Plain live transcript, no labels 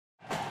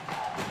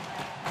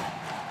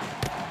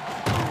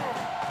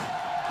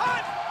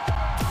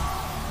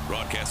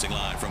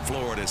Broadcasting live from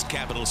Florida's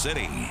capital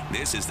city,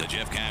 this is the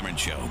Jeff Cameron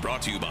Show,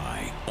 brought to you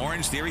by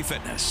Orange Theory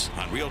Fitness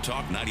on Real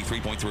Talk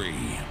 93.3.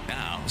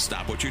 Now,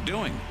 stop what you're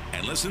doing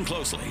and listen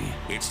closely.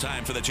 It's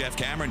time for the Jeff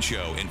Cameron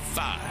Show in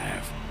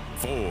 5,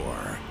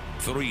 4,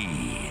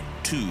 3,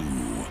 2,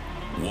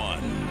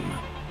 1.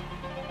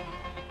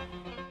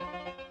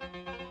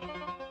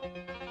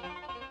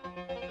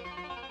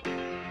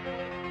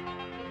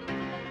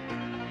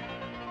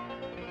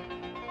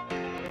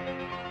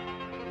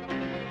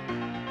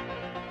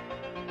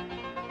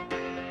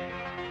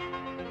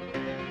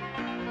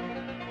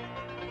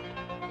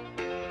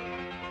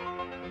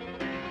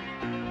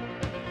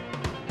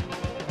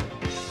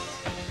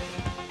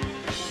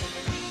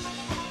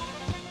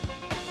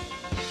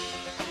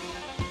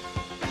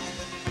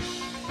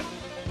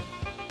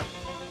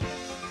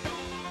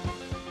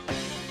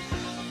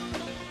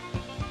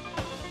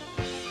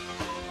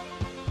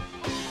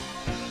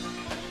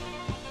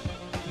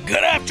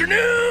 Good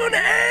afternoon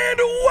and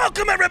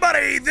welcome,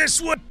 everybody.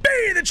 This would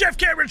be the Jeff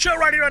Cameron Show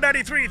right here on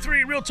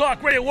 93.3 Real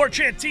Talk Radio, War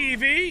Chant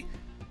TV.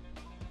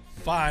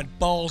 Fine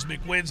balls,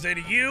 McWednesday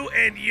to you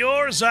and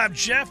yours. I'm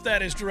Jeff.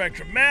 That is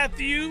Director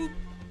Matthew.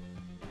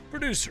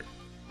 Producer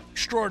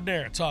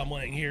extraordinaire Tom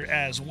Lang here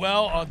as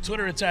well. On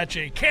Twitter, it's at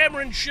J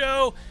Cameron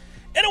Show.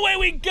 And away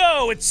we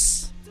go.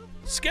 It's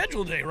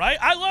schedule day, right?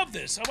 I love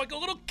this. I'm like a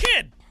little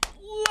kid.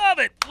 Love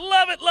it,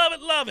 love it, love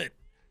it, love it.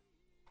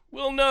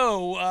 We'll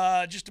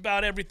know just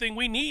about everything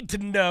we need to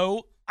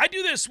know. I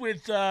do this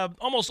with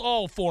almost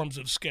all forms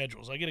of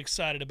schedules. I get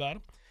excited about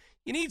them.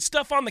 You need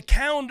stuff on the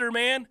calendar,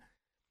 man.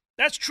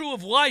 That's true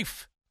of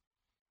life.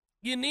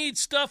 You need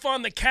stuff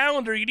on the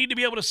calendar. You need to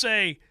be able to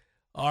say,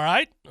 all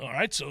right,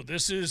 so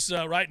this is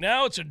right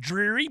now, it's a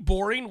dreary,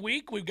 boring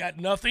week. We've got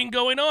nothing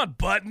going on.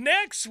 But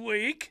next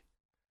week,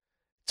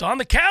 it's on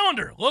the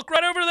calendar. Look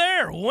right over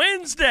there,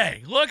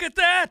 Wednesday. Look at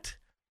that.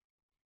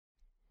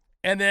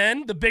 And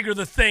then the bigger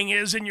the thing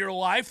is in your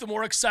life, the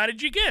more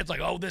excited you get. It's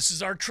like, oh, this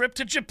is our trip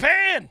to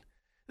Japan.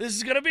 This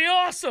is going to be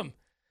awesome.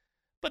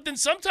 But then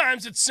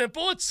sometimes it's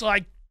simple. It's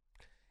like,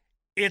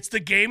 it's the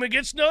game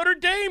against Notre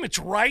Dame. It's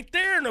right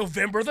there,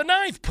 November the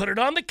 9th. Put it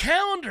on the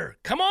calendar.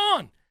 Come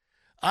on.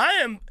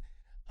 I'm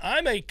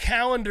a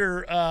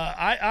calendar.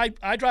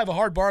 I drive a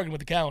hard bargain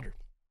with the calendar.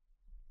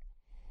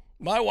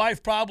 My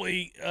wife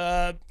probably,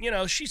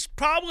 she's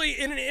probably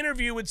in an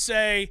interview would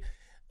say,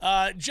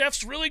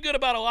 Jeff's really good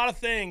about a lot of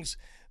things,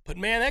 but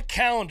man, that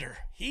calendar,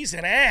 he's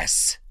an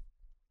ass.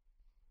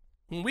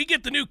 When we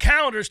get the new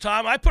calendars,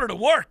 Tom, I put her to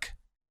work.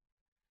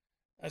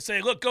 I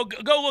say, look, go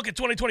look at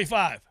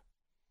 2025.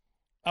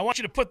 I want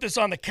you to put this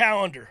on the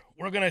calendar.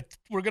 We're gonna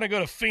go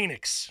to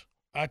Phoenix.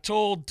 I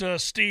told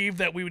Steve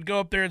that we would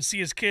go up there and see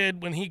his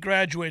kid when he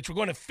graduates. We're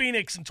going to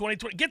Phoenix in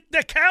 2020. Get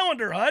the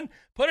calendar, hon.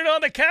 Put it on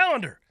the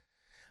calendar.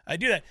 I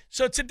do that.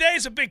 So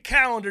today's a big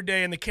calendar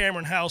day in the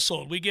Cameron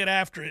household. We get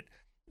after it,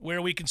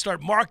 where we can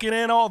start marking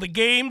in all the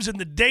games and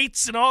the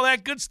dates and all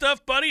that good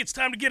stuff, buddy. It's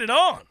time to get it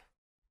on.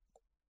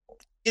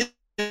 Is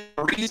there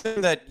a reason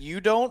that you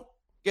don't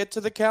get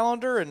to the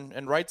calendar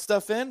and write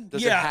stuff in?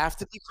 Does it have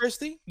to be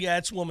Christy? Yeah,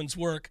 it's woman's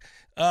work.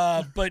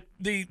 But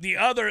the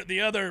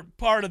other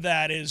part of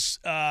that is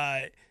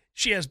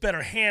she has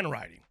better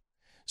handwriting.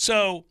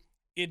 So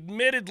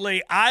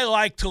admittedly, I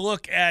like to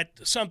look at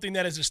something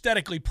that is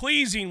aesthetically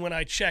pleasing when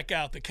I check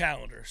out the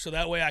calendar. So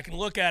that way I can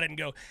look at it and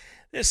go,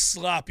 this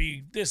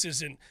sloppy, this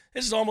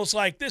is almost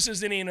like this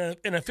isn't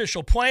an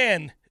official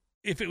plan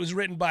if it was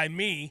written by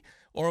me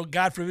or,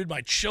 God forbid,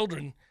 my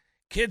children.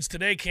 Kids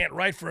today can't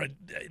write for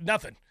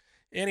nothing.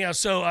 Anyhow,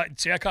 so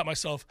see, I caught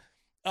myself.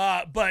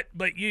 But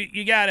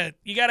you gotta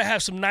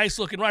have some nice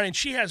looking writing.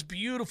 She has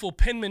beautiful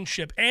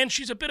penmanship, and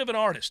she's a bit of an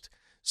artist.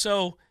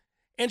 So.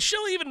 And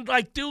she'll even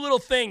like do little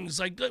things,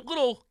 like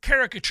little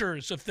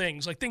caricatures of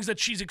things, like things that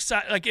she's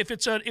excited. Like if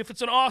it's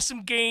an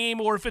awesome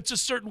game, or if it's a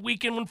certain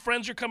weekend when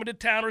friends are coming to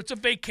town, or it's a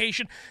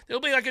vacation,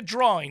 there'll be like a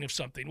drawing of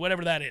something,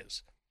 whatever that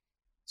is.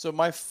 So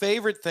my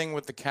favorite thing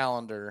with the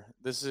calendar,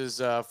 this is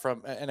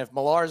from, and if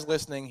Millar's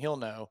listening, he'll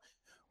know.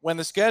 When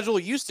the schedule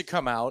used to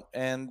come out,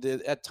 and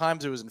at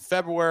times it was in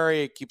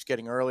February, it keeps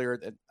getting earlier.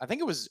 I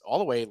think it was all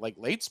the way like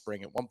late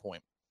spring at one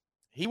point.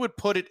 He would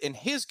put it in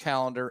his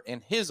calendar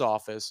in his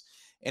office.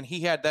 And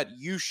he had that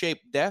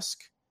U-shaped desk.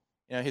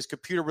 You know, his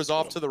computer was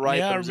off to the right.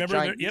 Yeah, I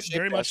remember. Yep,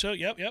 very much so.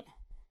 Yep.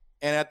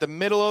 And at the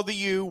middle of the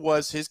U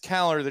was his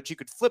calendar that you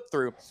could flip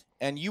through.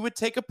 And you would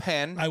take a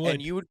pen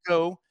and you would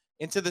go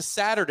into the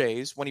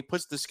Saturdays when he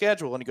puts the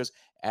schedule and he goes,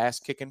 ass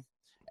kicking,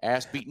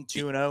 ass beating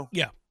 2-0.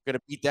 Yeah. Going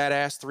to beat that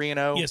ass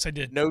 3-0. Yes, I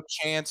did. No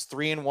chance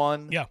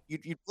 3-1. Yeah.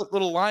 You'd put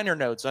little liner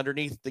notes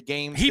underneath the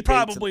games. He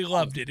probably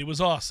loved it. It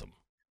was awesome.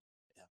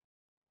 Yeah.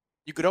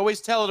 You could always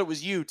tell it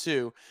was you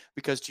too,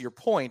 because to your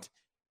point,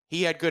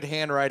 he had good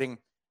handwriting,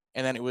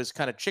 and then it was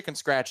kind of chicken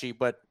scratchy,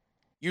 but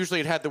usually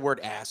it had the word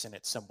ass in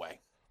it some way.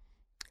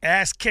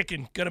 Ass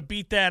kicking. Gonna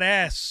beat that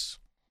ass.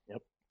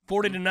 Yep.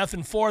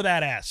 40-0 for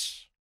that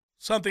ass.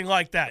 Something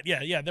like that.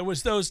 Yeah. There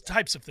was those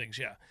types of things,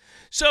 yeah.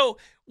 So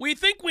we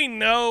think we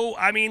know.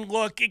 I mean,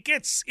 look,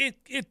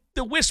 the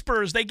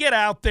whispers, they get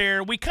out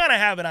there. We kind of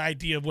have an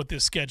idea of what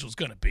this schedule's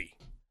going to be.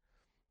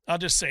 I'll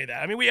just say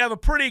that. I mean, we have a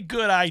pretty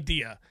good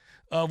idea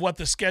of what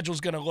the schedule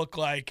is going to look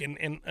like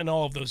and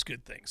all of those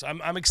good things.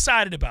 I'm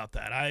excited about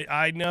that.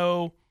 I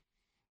know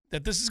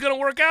that this is going to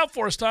work out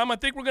for us, Tom. I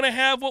think we're going to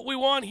have what we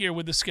want here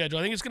with the schedule.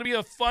 I think it's going to be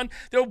a fun.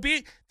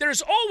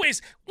 There's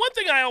always one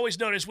thing I always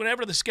notice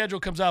whenever the schedule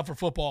comes out for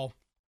football.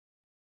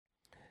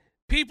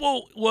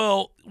 People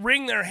will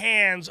wring their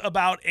hands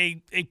about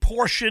a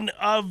portion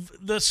of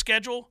the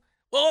schedule.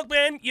 Well, look,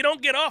 man, you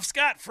don't get off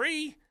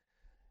scot-free.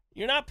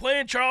 You're not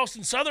playing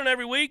Charleston Southern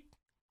every week.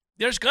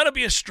 There's going to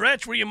be a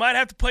stretch where you might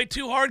have to play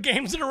 2 hard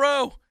games in a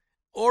row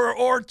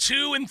or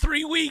 2 in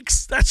 3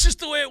 weeks. That's just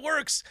the way it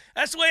works.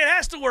 That's the way it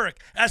has to work.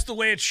 That's the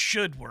way it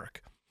should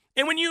work.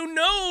 And when you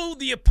know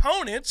the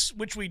opponents,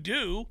 which we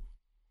do,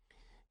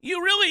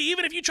 you really,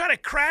 even if you try to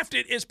craft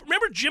it,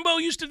 remember Jimbo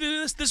used to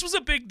do this? This was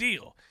a big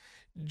deal.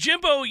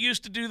 Jimbo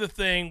used to do the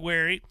thing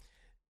where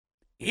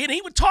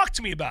he would talk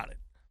to me about it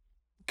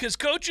because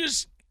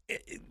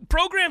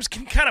programs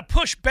can kind of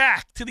push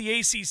back to the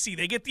ACC.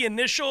 They get the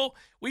initial,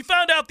 we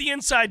found out the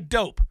inside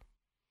dope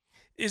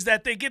is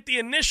that they get the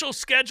initial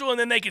schedule and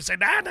then they can say,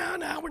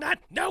 no, we're not,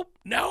 no.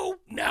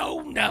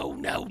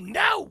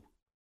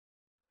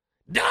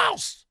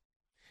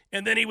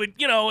 And then he would,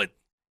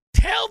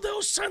 tell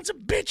those sons of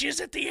bitches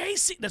at the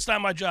AC, that's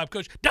not my job,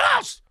 coach,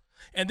 Dawes.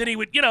 And then he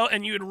would,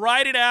 and you would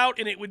write it out,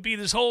 and it would be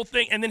this whole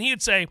thing. And then he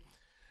would say,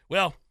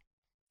 well,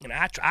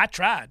 I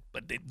tried,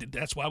 but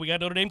that's why we got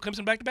Notre Dame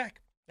Clemson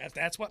back-to-back.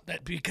 That's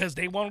because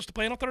they want us to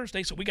play on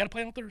Thursday, so we got to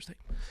play on Thursday.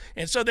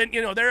 And so then,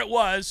 there it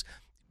was.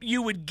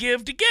 You would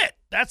give to get.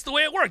 That's the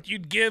way it worked.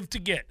 You'd give to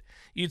get.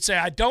 You'd say,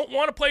 I don't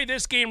want to play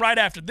this game right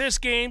after this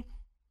game.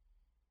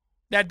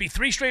 That'd be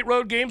 3 straight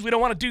road games. We don't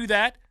want to do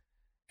that.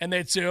 And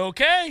they'd say,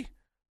 okay,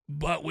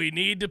 but we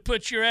need to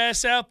put your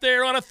ass out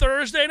there on a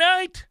Thursday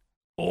night.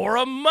 Or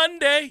a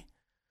Monday,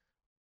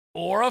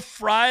 or a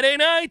Friday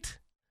night.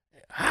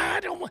 I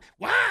don't want.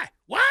 Why?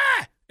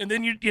 And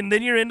then you're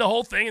in the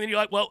whole thing, and then you're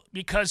like, well,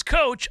 because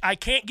coach, I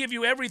can't give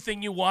you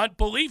everything you want.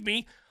 Believe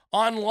me,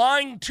 on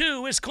line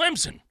 2 is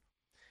Clemson,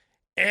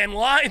 and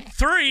line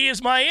 3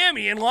 is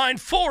Miami, and line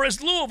 4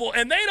 is Louisville,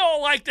 and they'd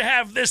all like to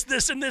have this,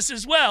 and this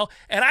as well,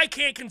 and I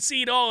can't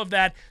concede all of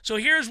that. So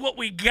here's what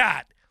we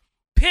got: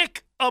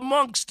 pick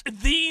amongst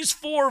these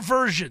 4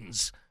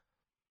 versions,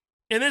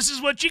 and this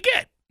is what you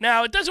get.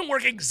 Now, it doesn't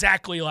work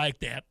exactly like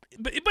that,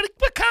 but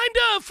kind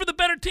of for the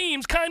better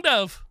teams, kind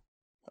of.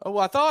 Oh,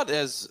 well, I thought,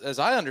 as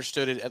I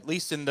understood it, at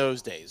least in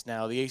those days.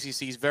 Now, the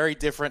ACC is very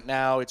different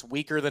now. It's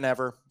weaker than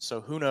ever, so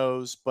who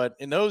knows? But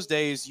in those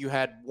days, you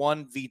had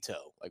one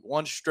veto, like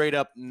one straight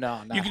up,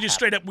 no, not you can just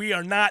straight up, we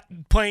are not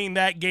playing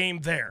that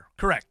game there.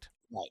 Correct.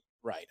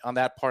 Right, on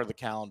that part of the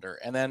calendar.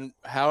 And then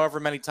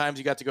however many times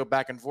you got to go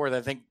back and forth,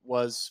 I think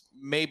was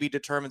maybe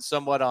determined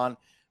somewhat on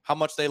how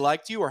much they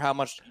liked you or how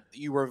much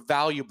you were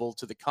valuable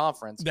to the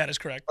conference. That is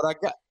correct.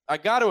 But I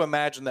got to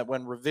imagine that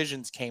when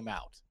revisions came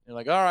out, they're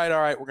like, all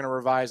right, we're going to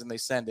revise, and they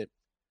send it.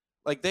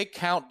 Like, they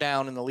count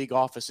down in the league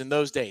office in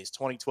those days,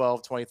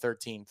 2012,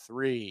 2013,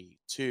 3,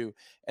 2,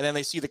 and then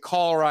they see the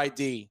caller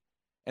ID,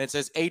 and it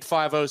says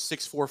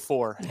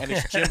 850-644, and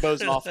it's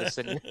Jimbo's office.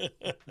 And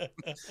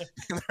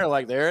they're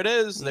like, there it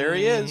is. There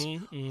he is.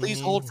 Please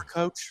hold for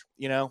coach.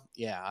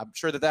 Yeah, I'm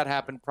sure that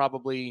happened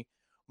probably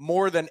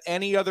more than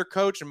any other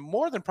coach and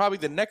more than probably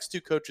the next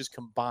 2 coaches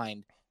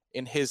combined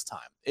in his time.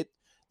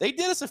 They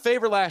did us a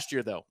favor last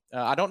year, though.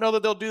 I don't know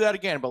that they'll do that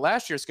again, but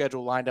last year's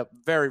schedule lined up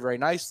very, very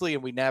nicely,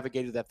 and we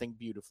navigated that thing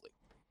beautifully.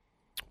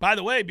 By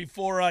the way,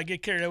 before I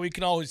get carried away, we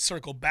can always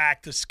circle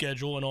back to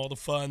schedule and all the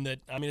fun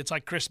it's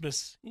like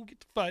Christmas. You get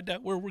to find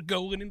out where we're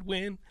going and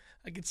when.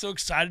 I get so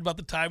excited about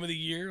the time of the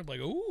year. I'm like,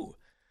 ooh,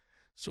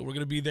 so we're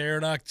going to be there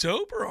in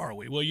October, are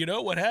we? Well, you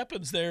know what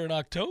happens there in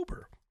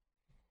October.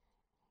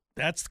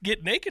 That's the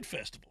Get Naked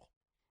Festival.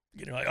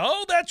 Like,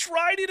 oh, that's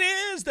right, it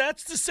is.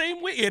 That's the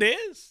same way. It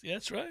is.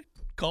 That's right.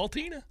 Call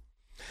Tina.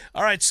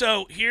 All right,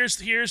 so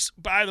here's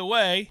by the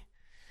way,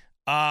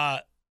 yeah,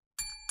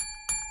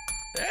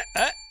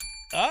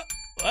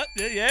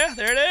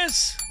 there it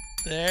is.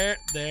 There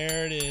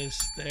it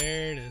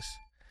is.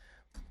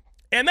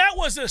 And that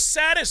was a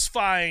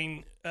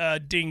satisfying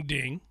ding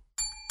ding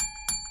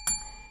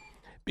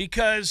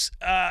because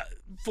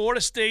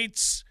Florida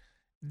State's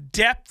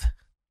depth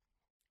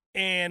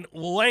and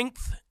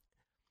length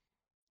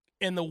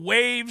and the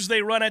waves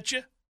they run at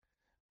you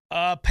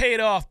paid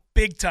off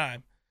big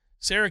time.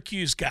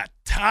 Syracuse got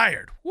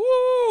tired.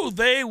 Woo,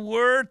 they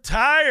were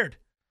tired.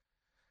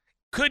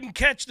 Couldn't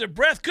catch their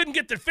breath, couldn't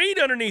get their feet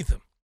underneath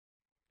them.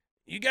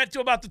 You got to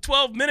about the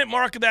 12-minute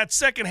mark of that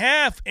second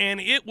half,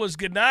 and it was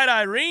goodnight,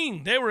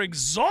 Irene. They were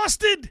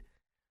exhausted.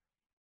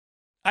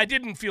 I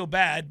didn't feel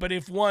bad, but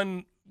if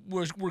one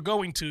were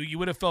going to, you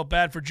would have felt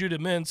bad for Judah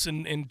Mintz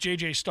and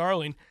J.J.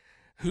 Starling,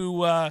 who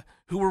were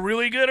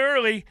really good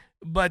early,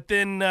 but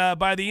then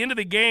by the end of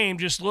the game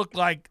just looked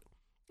like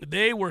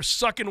they were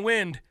sucking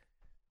wind,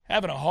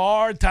 having a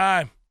hard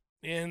time.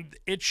 And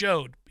it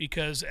showed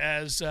because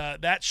as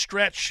that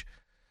stretch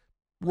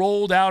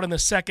rolled out in the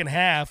second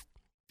half,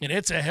 and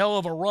it's a hell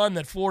of a run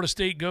that Florida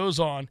State goes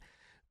on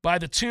by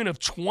the tune of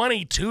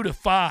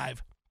 22-5.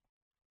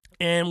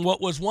 And what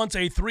was once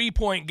a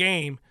 3-point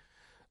game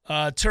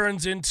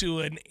turns into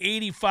an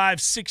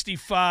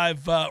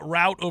 85-65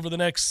 rout over the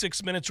next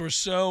 6 minutes or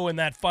so, and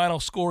that final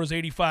score is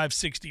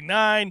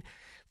 85-69.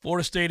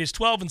 Florida State is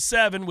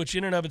 12-7, which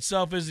in and of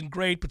itself isn't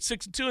great, but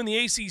 6-2 in the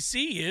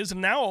ACC is,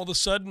 and now all of a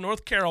sudden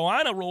North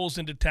Carolina rolls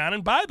into town.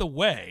 And by the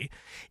way,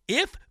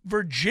 if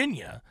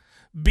Virginia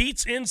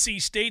beats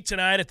NC State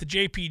tonight at the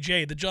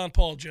JPJ, the John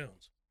Paul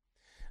Jones,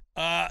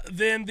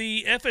 then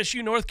the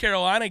FSU North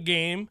Carolina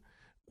game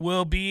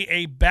will be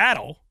a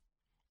battle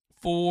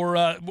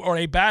of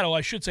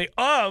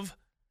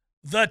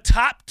the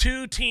top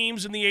 2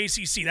 teams in the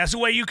ACC. That's the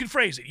way you could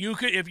phrase it. You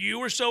could, if you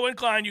were so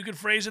inclined, you could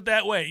phrase it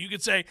that way. You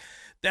could say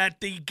that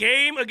the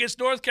game against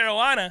North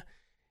Carolina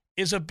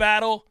is a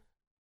battle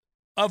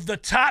of the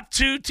top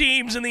 2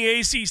 teams in the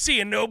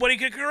ACC, and nobody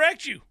can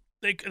correct you.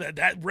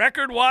 That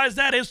record-wise,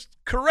 that is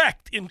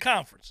correct in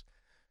conference.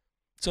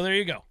 So there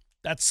you go.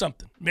 That's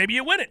something. Maybe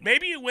you win it.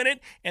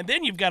 And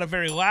then you've got a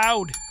very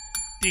loud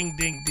ding,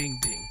 ding, ding,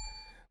 ding.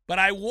 But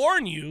I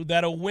warn you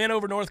that a win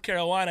over North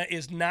Carolina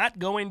is not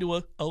going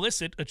to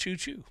elicit a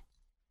choo-choo.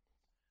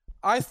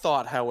 I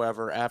thought,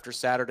 however, after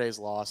Saturday's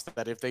loss,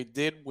 that if they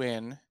did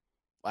win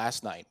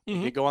last night, they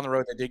did go on the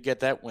road, they did get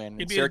that win.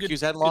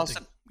 Syracuse hadn't lost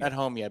at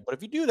home yet. But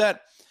if you do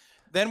that,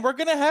 then we're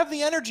going to have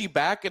the energy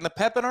back and the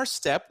pep in our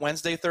step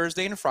Wednesday,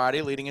 Thursday, and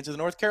Friday leading into the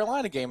North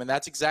Carolina game. And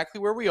that's exactly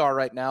where we are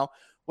right now.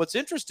 What's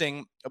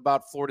interesting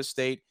about Florida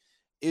State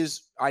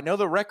is I know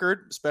the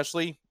record,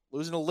 especially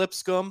losing to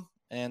Lipscomb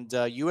and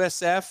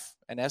USF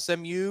and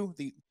SMU.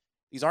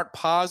 These aren't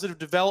positive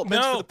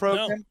developments for the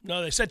program.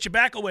 No, they set you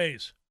back a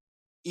ways.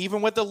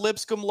 Even with the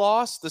Lipscomb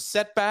loss, the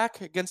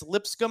setback against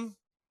Lipscomb,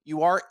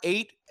 you are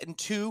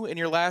 8-2 in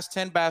your last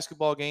 10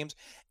 basketball games,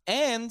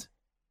 and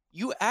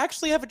you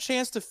actually have a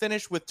chance to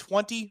finish with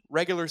 20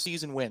 regular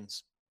season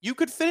wins. You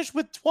could finish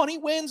with 20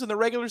 wins in the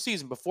regular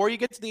season before you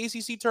get to the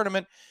ACC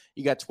tournament.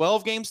 You got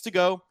 12 games to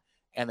go,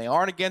 and they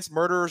aren't against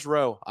Murderers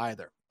Row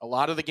either. A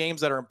lot of the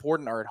games that are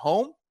important are at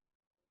home,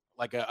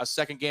 like a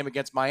second game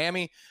against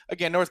Miami.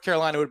 Again, North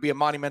Carolina would be a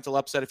monumental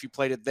upset if you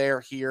played it there,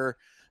 here,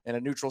 in a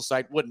neutral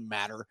site. Wouldn't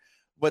matter.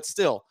 But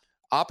still,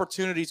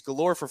 opportunities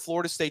galore for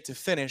Florida State to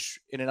finish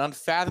in an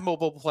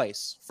unfathomable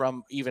place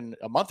from even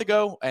a month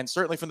ago and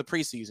certainly from the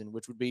preseason,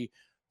 which would be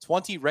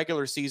 20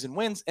 regular season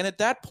wins. And at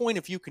that point,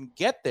 if you can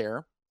get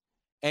there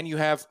and you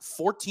have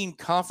 14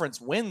 conference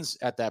wins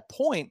at that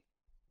point,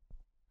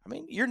 I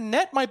mean, your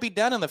net might be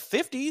down in the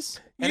 50s,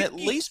 and at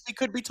least we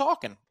could be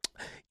talking.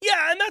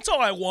 Yeah, and that's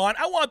all I want.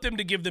 I want them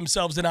to give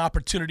themselves an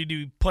opportunity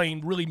to be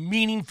playing really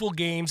meaningful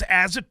games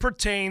as it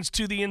pertains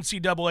to the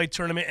NCAA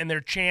tournament and their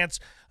chance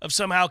of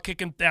somehow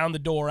kicking down the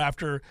door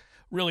after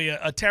really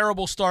a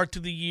terrible start to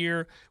the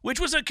year, which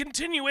was a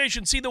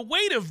continuation. See, the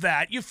weight of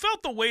that, you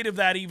felt the weight of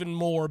that even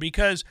more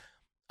because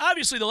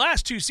obviously the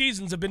last 2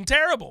 seasons have been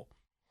terrible.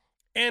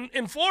 And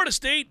in Florida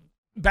State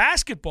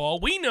basketball,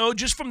 we know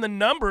just from the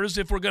numbers,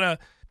 if we're going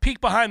to peek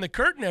behind the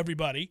curtain,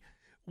 everybody,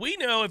 we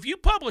know if you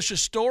publish a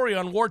story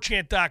on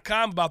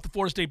warchant.com about the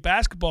Florida State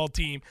basketball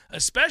team,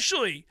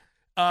 especially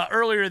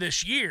earlier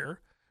this year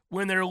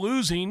when they're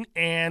losing,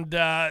 and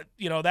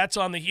that's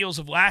on the heels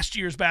of last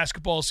year's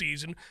basketball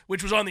season,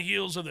 which was on the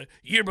heels of the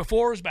year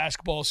before's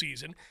basketball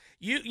season,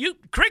 you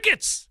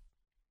crickets.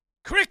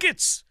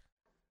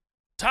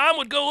 Tom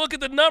would go look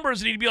at the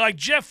numbers and he'd be like,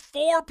 Jeff,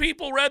 4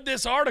 people read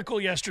this article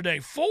yesterday.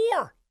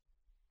 4.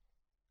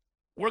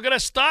 We're going to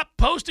stop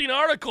posting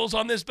articles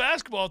on this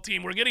basketball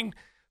team. We're getting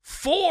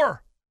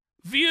 4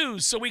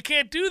 views, so we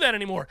can't do that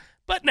anymore.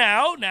 But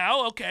now,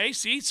 okay,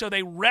 see, so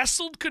they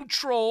wrestled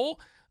control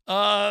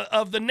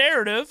of the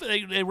narrative.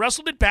 They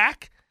wrestled it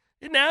back,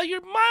 and now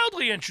you're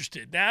mildly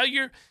interested. Now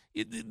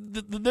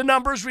the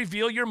numbers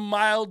reveal you're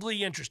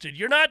mildly interested.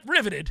 You're not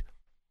riveted.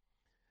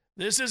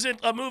 This isn't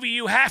a movie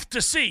you have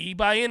to see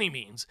by any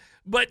means,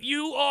 but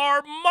you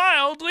are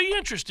mildly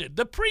interested.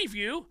 The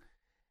preview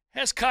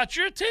has caught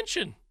your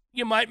attention.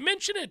 You might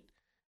mention it,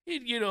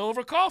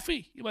 over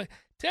coffee. You might,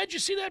 Ted, you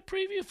see that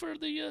preview for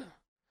the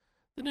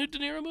new De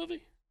Niro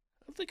movie?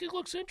 I think it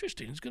looks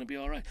interesting. It's going to be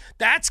all right.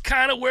 That's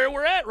kind of where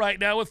we're at right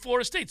now with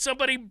Florida State.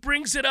 Somebody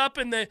brings it up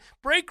in the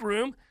break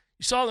room.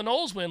 You saw the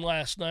Noles win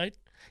last night.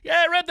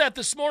 Yeah, I read that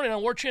this morning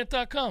on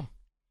warchant.com.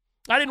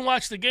 I didn't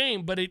watch the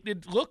game, but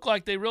it looked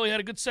like they really had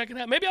a good second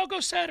half. Maybe I'll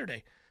go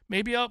Saturday.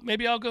 Maybe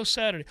I'll go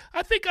Saturday.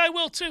 I think I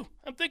will too.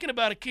 I'm thinking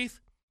about it, Keith.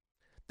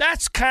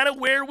 That's kind of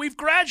where we've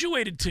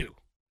graduated to.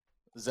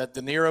 Is that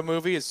De Niro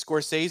movie? Is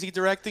Scorsese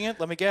directing it?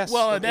 Let me guess.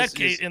 Well, in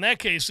that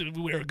case,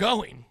 we're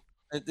going.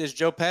 Is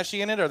Joe Pesci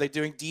in it? Are they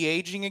doing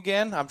de-aging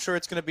again? I'm sure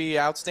it's going to be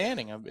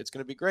outstanding. It's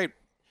going to be great.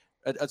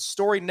 A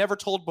story never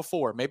told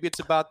before. Maybe it's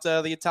about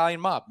the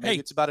Italian mob. Maybe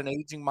it's about an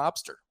aging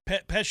mobster.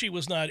 Pesci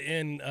was not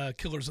in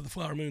Killers of the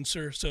Flower Moon,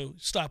 sir. So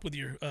stop with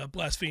your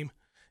blaspheme,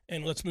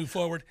 and let's move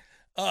forward.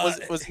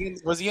 Was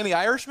he in The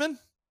Irishman?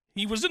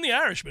 He was in The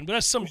Irishman, but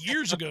that's some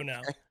years ago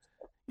now.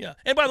 Yeah.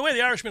 And by the way,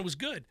 The Irishman was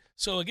good.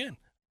 So again,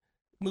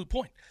 moot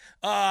point.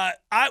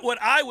 What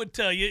I would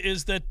tell you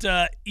is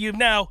that you've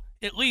now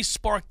at least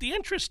sparked the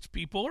interest.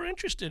 People are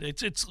interested.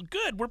 It's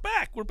good. We're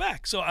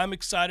back. So I'm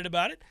excited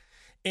about it.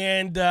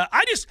 And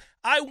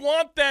I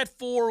want that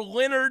for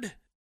Leonard.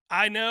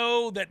 I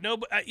know that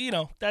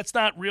that's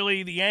not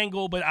really the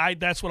angle, but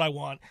that's what I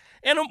want.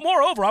 And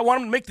moreover, I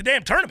want them to make the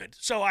damn tournament.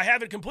 So I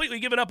haven't completely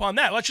given up on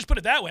that. Let's just put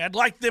it that way. I'd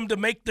like them to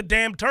make the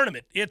damn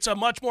tournament. It's a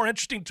much more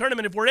interesting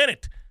tournament if we're in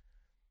it.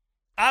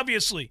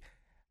 Obviously.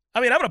 I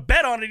mean, I'm going to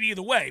bet on it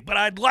either way, but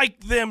I'd like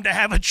them to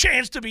have a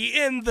chance to be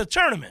in the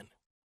tournament.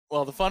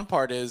 Well, the fun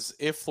part is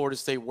if Florida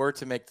State were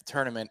to make the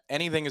tournament,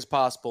 anything is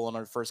possible in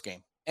our first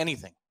game.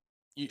 Anything.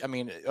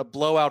 A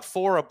blowout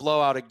for, a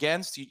blowout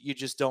against, you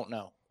just don't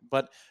know.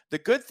 But the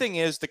good thing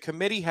is the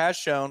committee has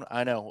shown,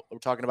 I know we're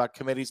talking about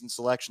committees and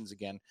selections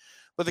again,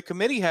 but the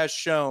committee has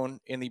shown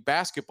in the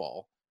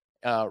basketball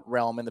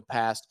realm in the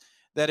past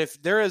that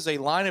if there is a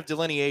line of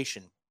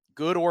delineation,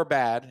 good or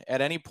bad,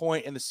 at any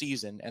point in the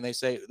season, and they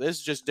say this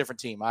is just a different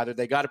team, either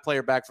they got a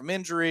player back from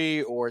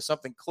injury or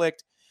something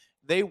clicked,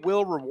 they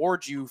will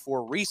reward you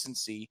for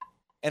recency.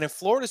 And if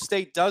Florida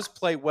State does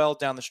play well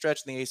down the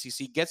stretch in the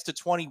ACC, gets to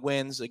 20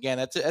 wins, again,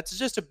 that's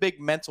just a big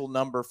mental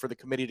number for the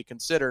committee to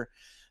consider.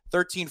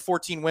 13,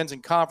 14 wins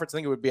in conference. I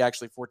think it would be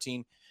actually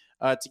 14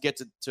 to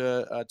get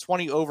to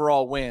 20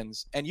 overall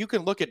wins. And you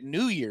can look at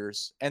New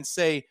Year's and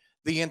say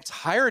the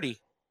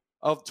entirety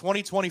of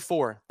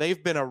 2024,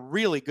 they've been a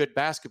really good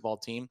basketball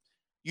team.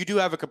 You do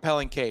have a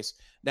compelling case.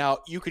 Now,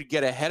 you could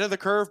get ahead of the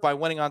curve by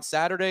winning on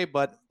Saturday,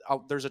 but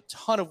there's a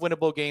ton of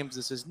winnable games.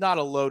 This is not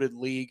a loaded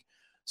league.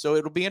 So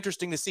it'll be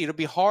interesting to see. It'll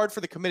be hard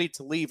for the committee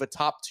to leave a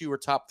top 2 or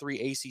top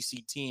 3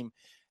 ACC team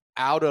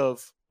out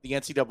of the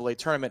NCAA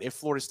tournament if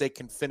Florida State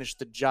can finish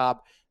the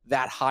job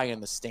that high in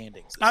the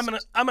standings. I'm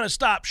gonna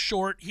stop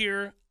short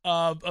here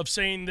of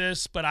saying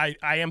this, but I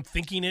am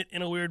thinking it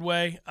in a weird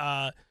way.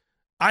 I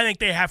think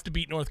they have to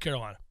beat North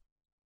Carolina,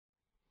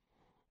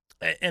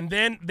 and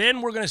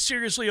then we're gonna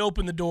seriously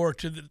open the door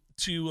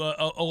to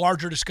a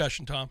larger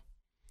discussion, Tom.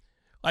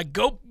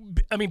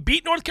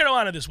 Beat North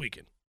Carolina this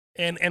weekend.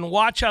 And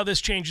watch how this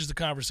changes the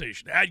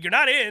conversation. You're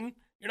not in.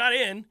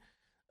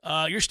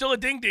 You're still a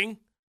ding-ding.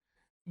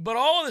 But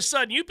all of a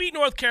sudden, you beat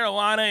North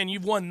Carolina and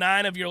you've won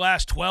 9 of your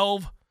last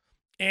 12,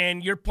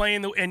 and you're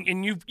playing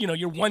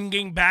you're one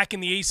game back in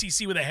the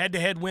ACC with a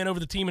head-to-head win over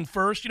the team in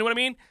first. You know what I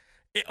mean?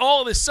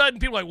 All of a sudden,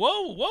 people are like,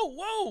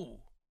 whoa,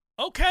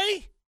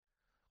 okay.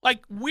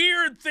 Like,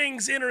 weird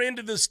things enter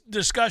into this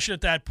discussion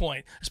at that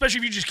point, especially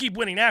if you just keep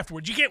winning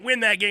afterwards. You can't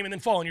win that game and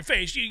then fall on your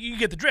face. You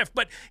get the drift.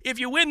 But if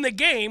you win the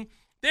game,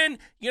 then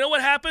you know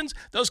what happens?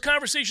 Those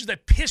conversations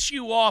that piss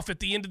you off at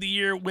the end of the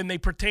year when they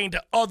pertain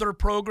to other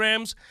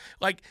programs,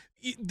 like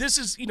this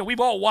is, we've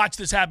all watched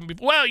this happen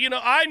before. Well,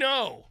 I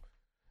know.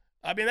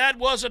 I mean, that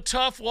was a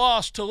tough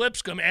loss to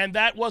Lipscomb, and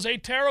that was a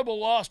terrible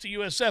loss to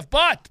USF.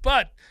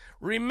 But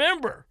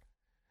remember,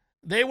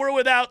 they were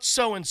without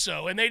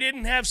so-and-so, and they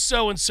didn't have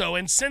so-and-so,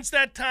 and since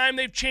that time,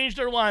 they've changed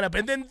their lineup,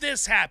 and then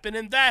this happened,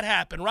 and that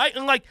happened, right?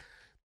 And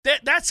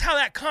that's how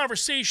that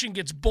conversation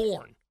gets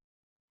born.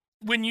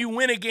 When you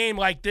win a game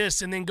like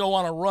this and then go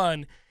on a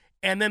run,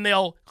 and then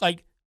they'll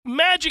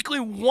magically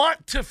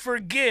want to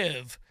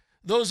forgive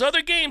those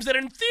other games that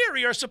in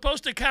theory are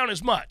supposed to count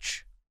as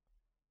much.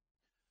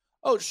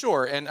 Oh,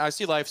 sure. And I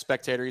see Life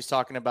Spectator. He's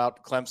talking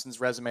about Clemson's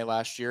resume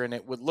last year, and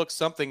it would look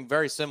something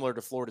very similar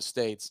to Florida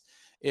State's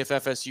if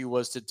FSU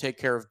was to take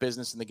care of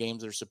business in the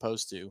games they're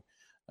supposed to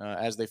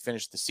as they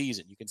finish the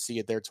season. You can see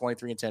it there,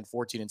 23-10,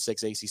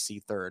 14-6,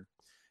 ACC third.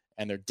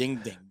 And they're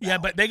ding-ding. Yeah,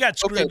 but they got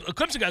screwed. Okay.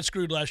 Clemson got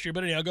screwed last year,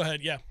 but anyhow, go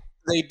ahead. Yeah.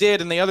 They did,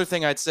 and the other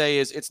thing I'd say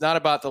is it's not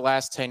about the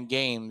last 10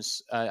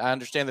 games. I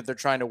understand that they're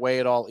trying to weigh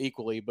it all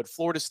equally, but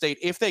Florida State,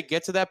 if they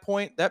get to that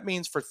point, that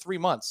means for 3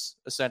 months,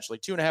 essentially,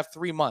 2.5,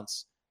 3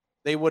 months,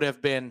 they would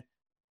have been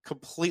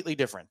completely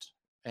different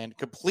and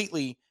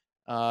completely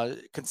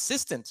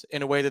consistent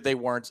in a way that they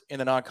weren't in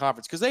the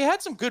non-conference. Because they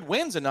had some good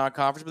wins in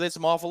non-conference, but they had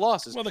some awful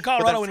losses. Well, the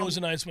Colorado win was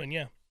a nice win,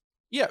 yeah.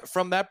 Yeah,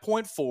 from that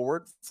point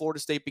forward, Florida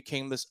State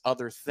became this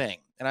other thing.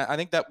 And I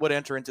think that would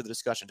enter into the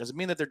discussion. Does it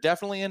mean that they're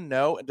definitely in?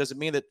 No. And does it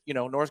mean that,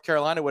 North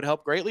Carolina would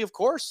help greatly? Of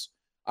course.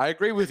 I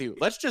agree with you.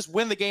 Let's just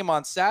win the game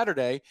on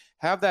Saturday,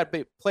 have that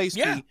place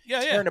be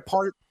tearing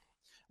apart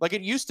like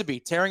it used to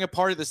be, tearing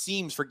apart the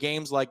seams for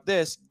games like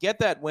this. Get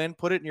that win,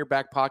 put it in your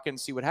back pocket and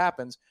see what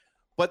happens.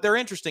 But they're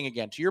interesting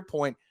again. To your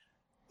point,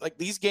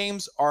 these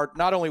games are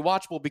not only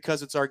watchable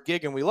because it's our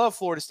gig and we love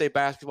Florida State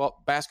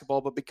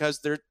basketball, but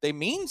because they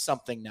mean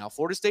something now.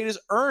 Florida State has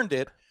earned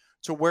it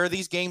to where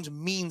these games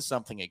mean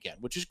something again,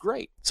 which is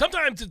great.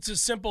 Sometimes it's as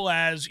simple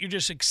as you're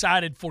just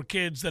excited for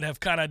kids that have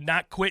kind of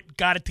not quit,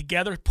 got it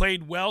together,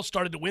 played well,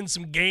 started to win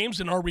some games,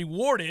 and are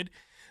rewarded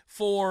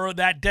for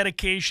that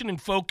dedication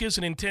and focus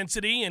and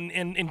intensity and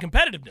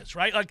competitiveness,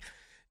 right? Like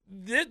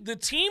the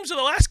teams of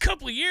the last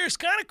couple of years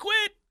kind of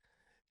quit,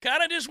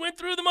 kind of just went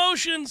through the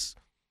motions.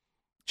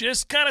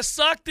 Just kind of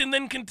sucked and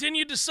then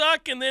continued to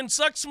suck and then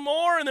sucked some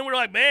more. And then we're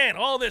like, man,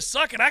 all this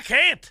sucking, I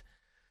can't.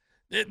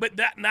 But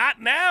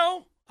not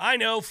now. I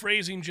know,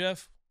 phrasing,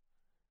 Jeff.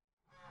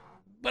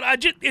 But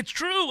it's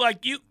true.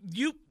 Like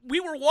we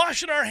were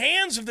washing our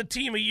hands of the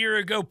team a year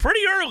ago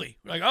pretty early.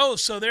 Like, oh,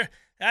 so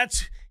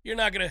you're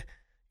not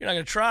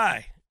gonna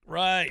try.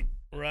 Right.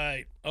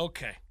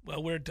 Okay.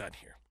 Well, we're done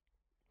here.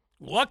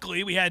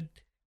 Luckily, we had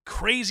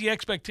crazy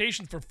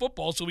expectations for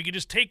football, so we could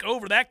just take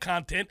over that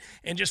content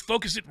and just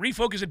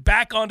refocus it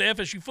back onto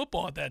FSU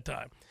football at that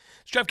time.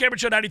 It's Jeff Cameron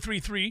Show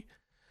 93.3,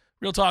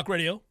 Real Talk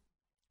Radio,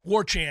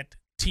 War Chant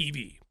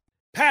TV.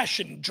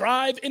 Passion,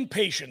 drive, and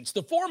patience.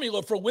 The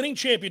formula for winning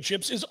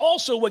championships is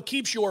also what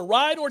keeps your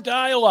ride or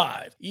die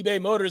alive.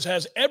 eBay Motors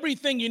has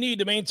everything you need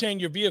to maintain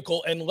your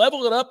vehicle and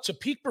level it up to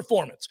peak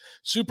performance.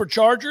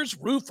 Superchargers,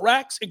 roof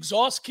racks,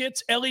 exhaust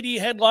kits, LED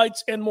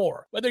headlights, and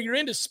more. Whether you're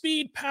into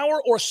speed,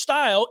 power, or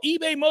style,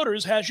 eBay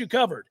Motors has you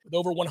covered. With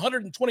over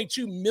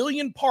 122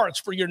 million parts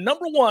for your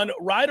number one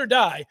ride or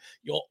die,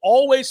 you'll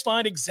always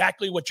find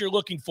exactly what you're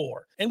looking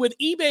for. And with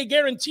eBay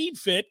Guaranteed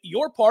Fit,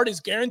 your part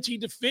is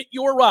guaranteed to fit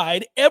your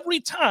ride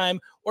every time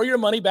or your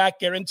money back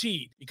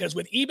guaranteed. Because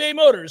with eBay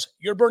Motors,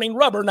 you're burning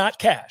rubber, not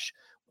cash.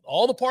 With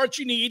all the parts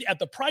you need at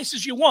the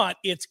prices you want,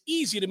 it's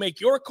easy to make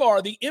your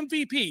car the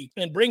MVP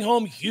and bring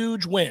home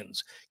huge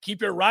wins.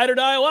 Keep your ride or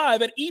die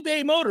alive at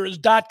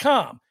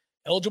ebaymotors.com.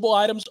 Eligible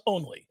items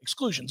only.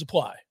 Exclusions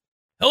apply.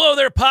 Hello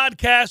there,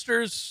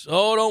 podcasters.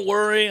 Oh, don't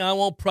worry. I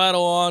won't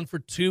prattle on for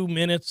 2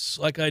 minutes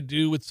like I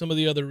do with some of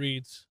the other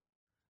reads.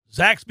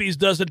 Zaxby's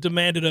doesn't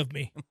demand it of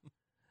me.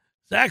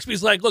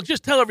 Zaxby's like, look,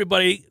 just tell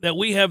everybody that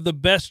we have the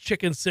best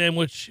chicken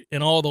sandwich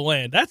in all the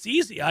land. That's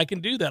easy. I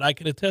can do that. I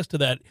can attest to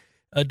that.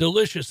 A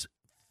delicious,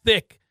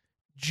 thick,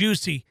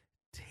 juicy,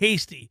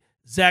 tasty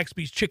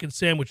Zaxby's chicken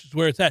sandwich is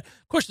where it's at.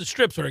 Of course, the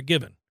strips are a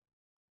given.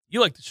 You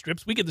like the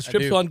strips. We get the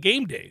strips on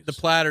game days. The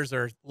platters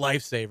are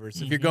lifesavers.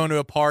 Mm-hmm. If you're going to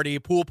a party, a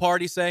pool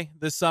party, say,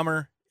 this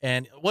summer,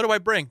 and what do I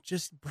bring?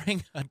 Just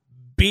bring a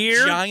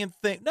beer, giant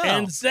thing. No.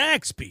 And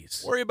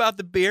Zaxby's. Worry about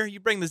the beer. You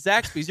bring the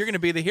Zaxby's, you're going to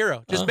be the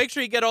hero. Just make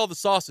sure you get all the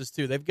sauces,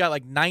 too. They've got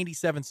like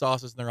 97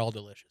 sauces, and they're all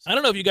delicious. I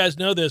don't know if you guys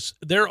know this.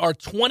 There are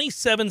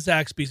 27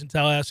 Zaxby's in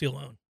Tallahassee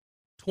alone.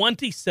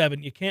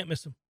 27. You can't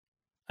miss them.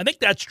 I think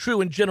that's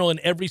true in general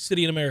in every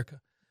city in America.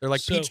 They're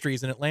like peach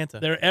trees in Atlanta.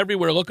 They're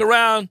everywhere. Look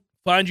around.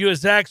 Find you a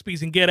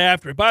Zaxby's and get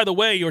after it. By the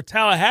way, your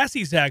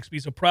Tallahassee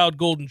Zaxby's a proud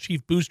Golden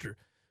Chief booster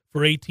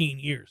for 18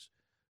 years.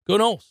 Go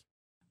Noles.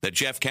 The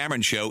Jeff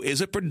Cameron Show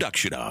is a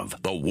production of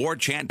the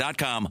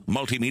WarChant.com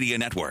Multimedia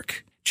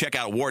Network. Check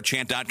out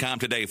WarChant.com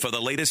today for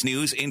the latest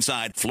news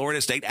inside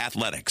Florida State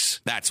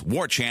athletics. That's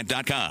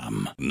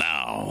WarChant.com.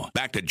 Now,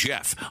 back to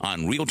Jeff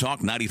on Real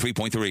Talk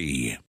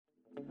 93.3.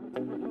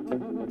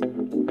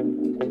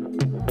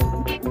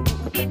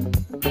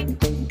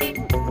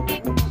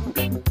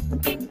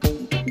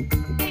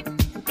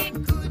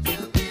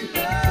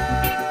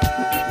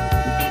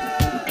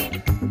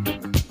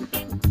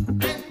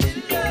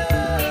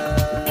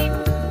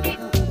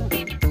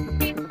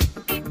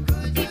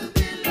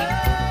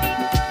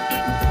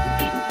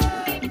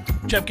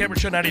 Jeff Cameron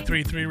Show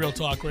 93.3 Real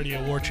Talk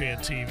Radio, War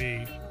Chant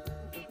TV.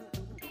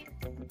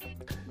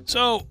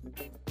 So,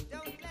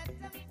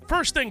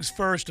 first things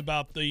first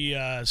about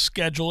the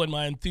schedule and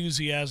my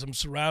enthusiasm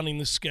surrounding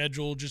the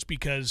schedule, just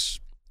because,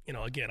 you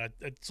know, again,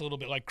 it's a little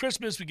bit like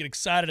Christmas. We get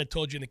excited. I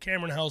told you in the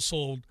Cameron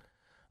household,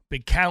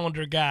 big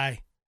calendar guy.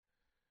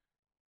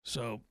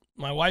 So,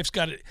 my wife's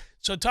got it.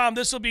 So, Tom,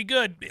 this will be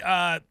good.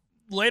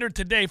 Later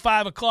today,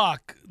 5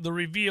 o'clock, the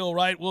reveal,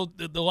 right?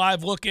 The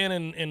live look-in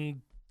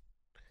and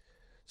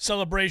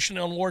celebration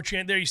on War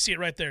Chant. There, you see it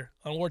right there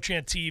on War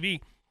Chant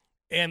TV.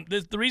 And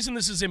the reason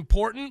this is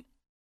important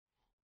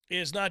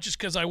is not just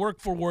because I work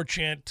for War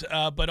Chant,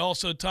 but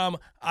also, Tom,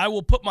 I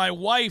will put my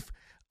wife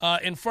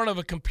in front of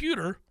a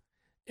computer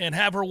and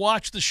have her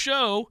watch the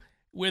show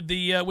with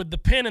the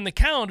pen and the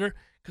calendar,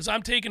 because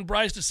I'm taking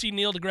Bryce to see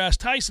Neil deGrasse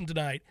Tyson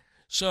tonight.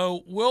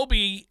 So we'll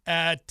be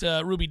at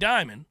Ruby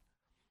Diamond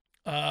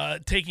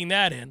taking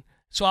that in.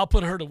 So I'll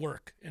put her to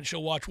work, and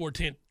she'll watch War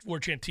Chant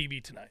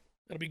TV tonight.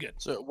 That'll be good.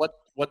 So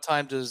what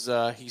time does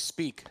he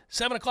speak?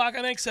 7 o'clock,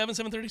 I think.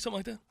 7:30, something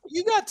like that.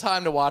 You got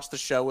time to watch the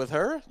show with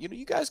her.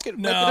 You guys get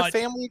make it a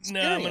family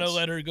experience. No, I'm going to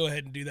let her go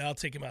ahead and do that. I'll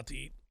take him out to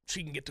eat.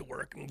 She can get to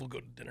work, and we'll go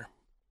to dinner.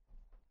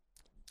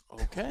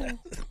 Okay.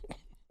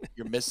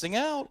 You're missing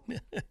out.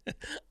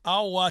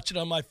 I'll watch it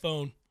on my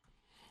phone.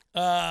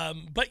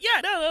 But,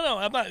 yeah, no.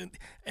 I'm not,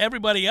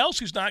 everybody else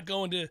who's not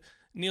going to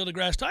Neil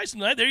deGrasse Tyson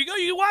tonight, there you go.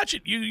 You watch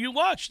it. You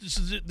watch. This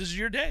is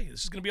your day.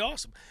 This is going to be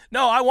awesome.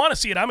 No, I want to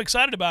see it. I'm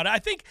excited about it. I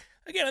think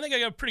I got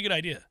a pretty good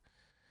idea.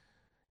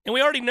 And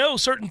we already know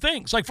certain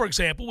things. Like, for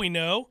example, we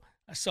know,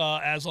 I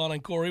saw Aslan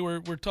and Corey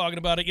were talking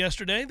about it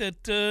yesterday,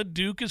 that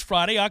Duke is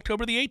Friday,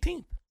 October the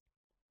 18th.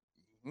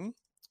 Mm-hmm.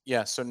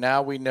 Yeah, so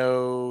now we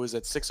know, is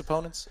it 6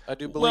 opponents, I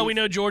do believe? Well, we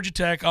know Georgia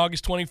Tech,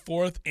 August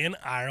 24th in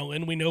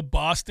Ireland. We know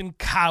Boston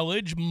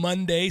College,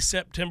 Monday,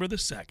 September the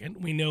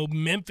 2nd. We know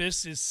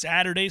Memphis is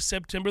Saturday,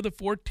 September the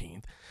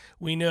 14th.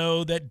 We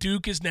know that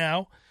Duke is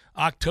now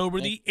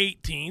October the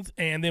 18th.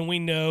 And then we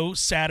know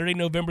Saturday,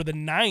 November the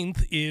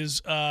 9th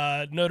is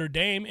Notre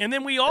Dame. And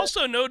then we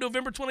also know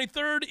November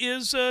 23rd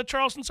is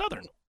Charleston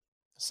Southern.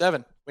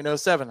 7. We know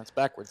 7. That's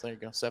backwards. There you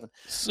go. 7.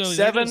 So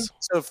 7.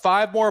 So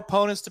 5 more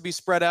opponents to be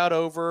spread out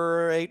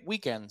over 8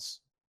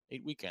 weekends.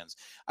 8 weekends.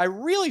 I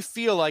really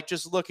feel like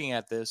just looking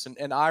at this,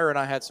 and Ira and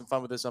I had some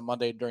fun with this on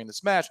Monday during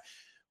this match.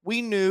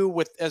 We knew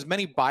with as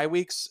many bye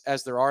weeks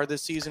as there are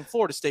this season,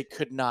 Florida State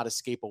could not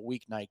escape a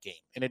weeknight game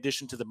in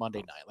addition to the Monday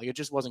night. Like, it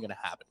just wasn't going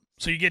to happen.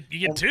 So you get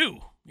 2.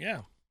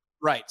 Yeah.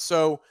 Right.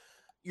 So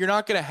you're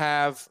not going to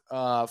have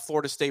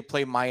Florida State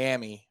play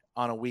Miami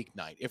on a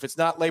weeknight. If it's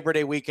not Labor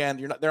Day weekend,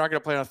 they're not going to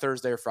play on a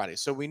Thursday or Friday.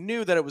 So we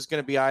knew that it was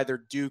going to be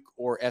either Duke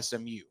or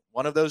SMU.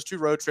 One of those 2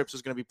 road trips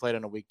was going to be played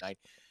on a weeknight.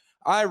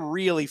 I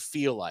really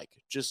feel like,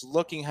 just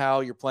looking how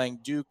you're playing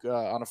Duke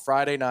on a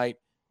Friday night,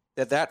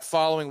 that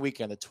following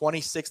weekend, the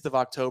 26th of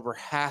October,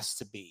 has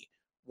to be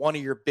one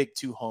of your big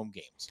 2 home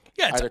games.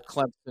 Yeah, either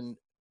Clemson,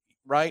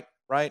 right?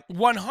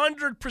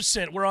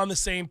 100%. We're on the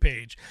same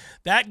page.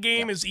 That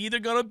game is either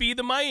going to be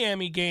the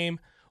Miami game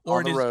or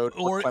on the road,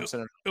 or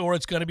Clemson, or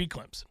it's going to be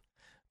Clemson.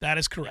 That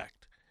is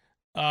correct.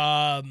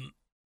 What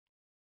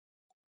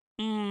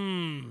do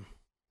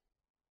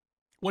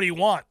you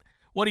want?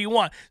 What do you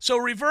want? So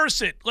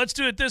reverse it. Let's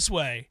do it this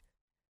way.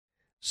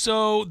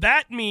 So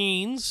that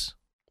means,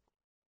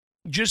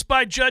 just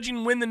by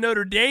judging when the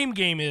Notre Dame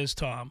game is,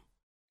 Tom.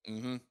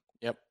 Mm-hmm.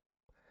 Yep.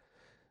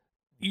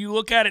 You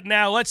look at it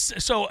now.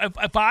 So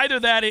if either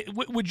that,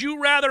 would you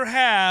rather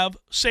have,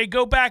 say,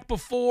 go back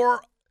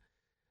before?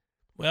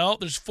 Well,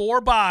 there's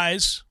 4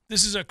 buys.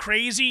 This is a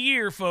crazy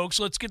year, folks.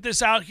 Let's get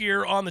this out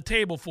here on the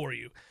table for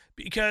you.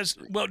 Because,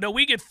 well, no,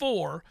 we get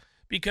 4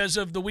 because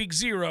of the week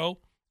 0.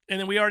 And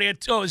then we already had,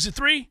 is it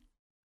 3?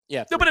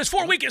 Yeah. 3. No, but it's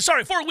 4 weekends.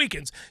 Sorry, 4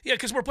 weekends. Yeah,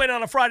 because we're playing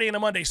on a Friday and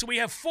a Monday. So we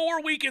have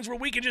 4 weekends where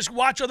we can just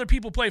watch other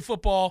people play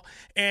football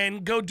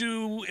and go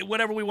do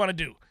whatever we want to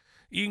do.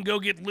 You can go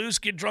get loose,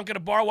 get drunk at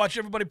a bar, watch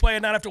everybody play,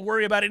 and not have to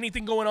worry about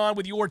anything going on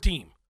with your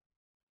team.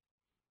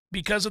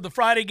 Because of the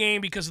Friday game,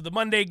 because of the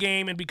Monday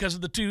game, and because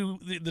of the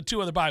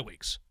two other bye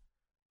weeks.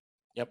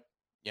 Yep.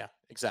 Yeah,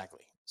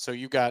 exactly. So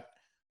you got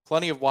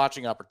plenty of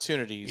watching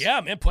opportunities.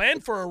 Yeah, man, plan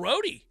for a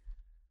roadie.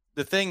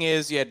 The thing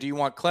is, do you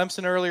want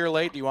Clemson early or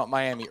late? Do you want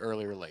Miami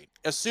early or late?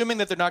 Assuming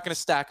that they're not going to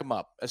stack them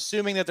up.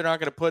 Assuming that they're not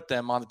going to put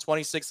them on the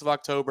 26th of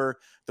October,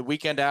 the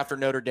weekend after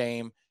Notre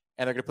Dame,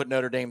 and they're going to put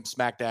Notre Dame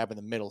smack dab in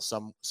the middle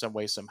some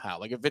way, somehow.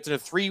 Like, if it's in a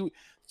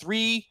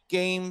three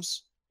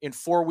games in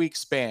 4 week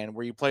span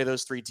where you play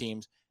those 3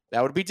 teams,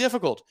 that would be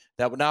difficult.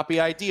 That would not be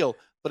ideal.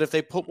 But if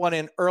they put one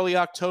in early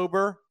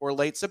October or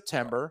late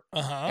September,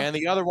 and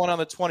the other one on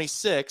the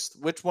 26th,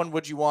 which one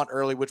would you want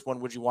early? Which one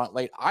would you want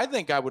late? I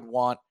think I would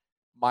want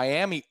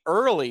Miami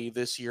early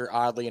this year,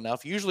 oddly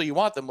enough. Usually you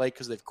want them late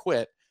because they've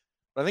quit.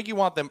 But I think you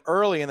want them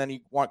early, and then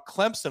you want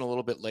Clemson a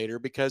little bit later,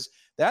 because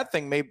that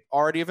thing may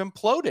already have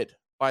imploded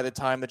by the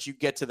time that you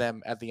get to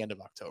them at the end of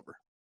October.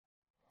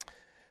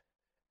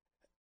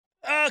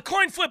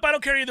 Coin flip, I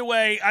don't care either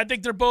way. I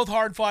think they're both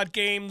hard-fought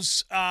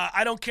games.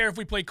 I don't care if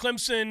we play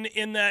Clemson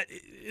in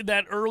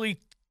that early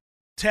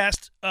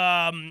test.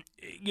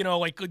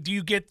 Like, do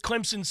you get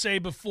Clemson, say,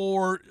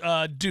 before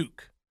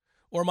Duke?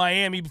 Or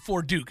Miami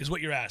before Duke is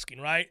what you're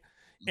asking, right?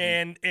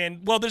 Mm-hmm.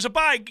 And well, there's a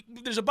buy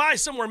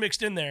somewhere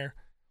mixed in there.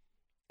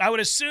 I would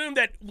assume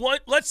that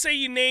let's say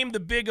you name the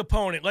big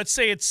opponent. Let's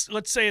say it's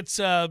you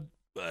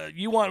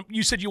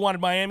said you wanted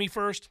Miami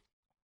first.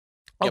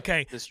 Yep,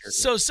 okay.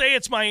 So say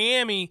it's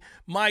Miami.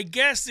 My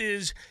guess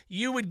is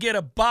you would get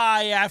a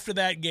bye after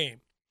that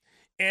game.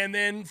 And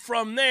then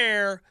from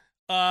there,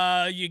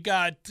 you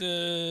got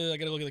I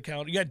got to look at the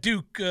calendar. You got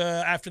Duke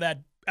after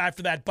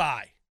that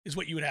bye is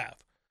what you would have.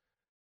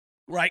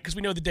 Right, because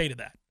we know the date of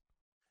that.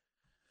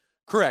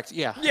 Correct.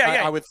 Yeah.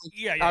 I would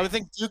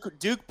think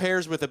Duke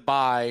pairs with a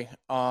bye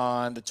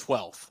on the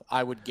 12th.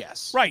 I would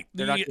guess. Right.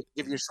 They're not going to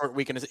give you a short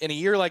weekend in a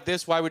year like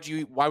this. Why would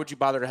you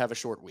bother to have a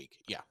short week?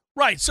 Yeah.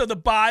 Right. So the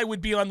bye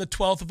would be on the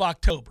 12th of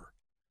October.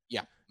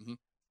 Yeah. Mm-hmm.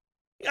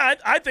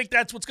 I think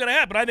that's what's going to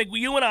happen. I think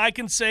you and I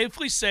can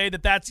safely say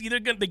that that's either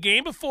the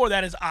game before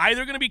that is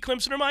either going to be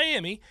Clemson or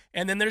Miami,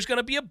 and then there's going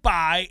to be a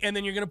bye, and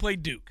then you're going to play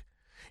Duke,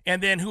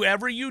 and then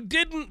whoever you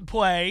didn't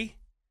play,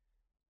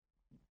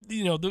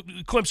 the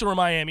Clemson or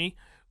Miami,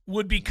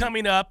 would be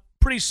coming up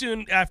pretty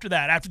soon after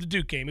that, after the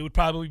Duke game. It would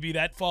probably be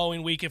that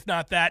following week, if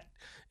not that,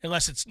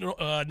 unless it's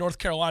North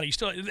Carolina.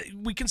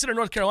 We consider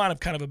North Carolina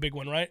kind of a big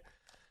one, right?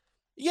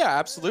 Yeah,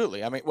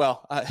 absolutely. I mean,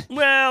 well,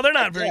 they're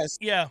not very.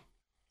 Yeah,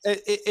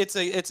 it's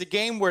a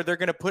game where they're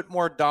going to put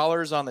more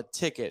dollars on the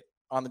ticket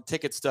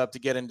stub to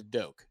get into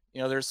Doak.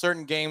 There's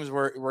certain games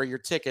where your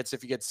tickets,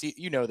 if you get,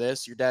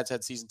 this, your dad's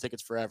had season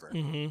tickets forever.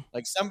 Mm-hmm.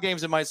 Like some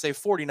games it might say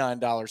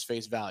 $49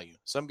 face value.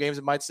 Some games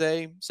it might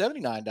say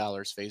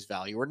 $79 face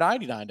value or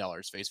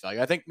 $99 face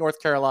value. I think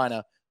North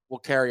Carolina will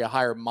carry a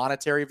higher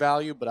monetary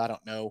value, but I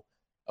don't know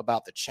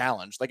about the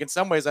challenge. Like in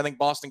some ways, I think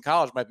Boston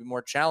College might be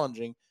more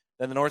challenging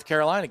than the North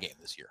Carolina game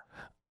this year.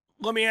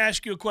 Let me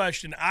ask you a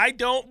question. I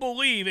don't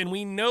believe, and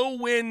we know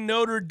when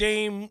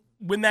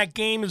that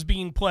game is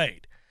being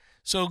played.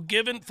 So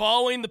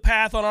following the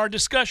path on our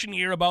discussion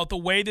here about the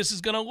way this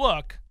is going to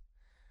look,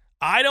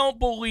 I don't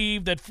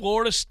believe that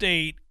Florida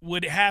State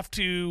would have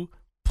to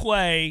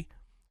play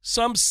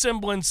some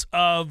semblance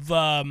of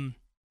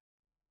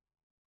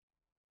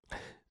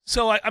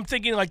so I'm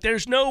thinking like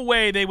there's no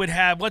way they would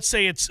have, let's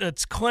say it's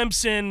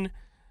Clemson,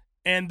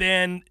 and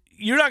then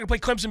you're not going to play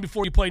Clemson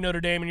before you play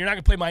Notre Dame, and you're not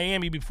going to play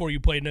Miami before you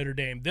play Notre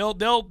Dame.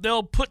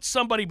 They'll put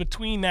somebody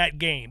between that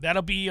game.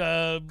 That'll be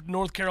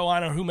North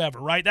Carolina or whomever,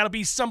 right? That'll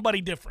be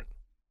somebody different.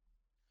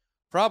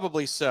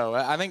 Probably so.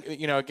 I think,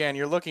 again,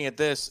 you're looking at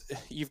this.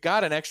 You've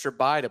got an extra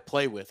bye to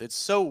play with. It's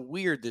so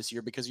weird this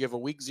year because you have a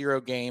week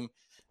 0 game,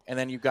 and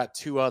then you've got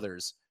 2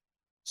 others.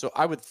 So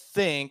I would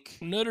think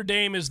Notre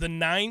Dame is the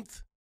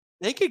 9th.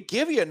 They could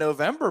give you a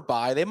November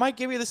bye. They might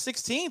give you the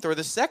 16th or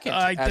the 2nd.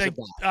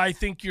 I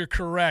think you're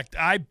correct.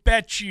 I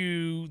bet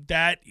you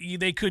that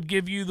they could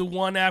give you the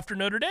one after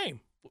Notre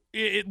Dame.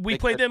 We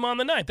play them on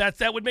the 9th.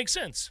 That would make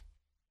sense.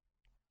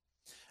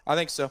 I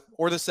think so.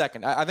 Or the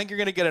 2nd. I think you're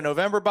going to get a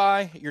November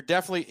bye.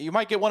 You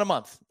might get one a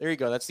month. There you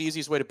go. That's the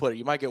easiest way to put it.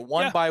 You might get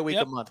one bye week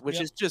a month, which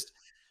is just,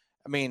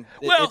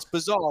 it's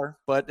bizarre,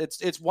 but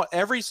it's what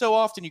every so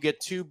often you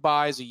get 2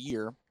 byes a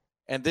year.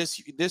 And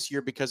this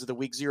year, because of the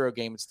week 0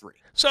 game, it's 3.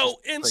 So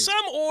in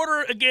some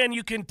order, again,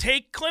 you can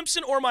take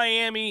Clemson or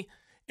Miami,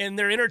 and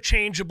they're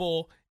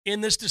interchangeable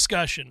in this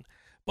discussion.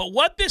 But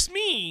what this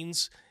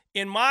means,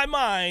 in my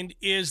mind,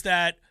 is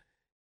that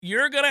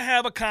you're going to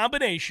have a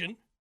combination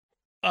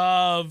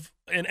of,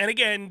 and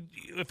again,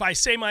 if I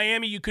say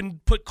Miami, you can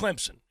put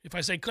Clemson. If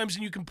I say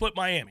Clemson, you can put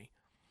Miami.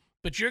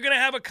 But you're going to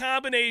have a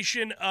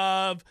combination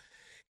of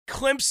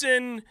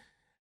Clemson,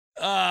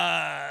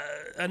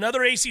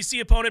 another ACC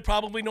opponent,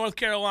 probably North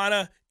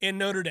Carolina, and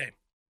Notre Dame.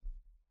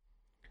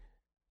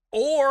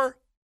 Or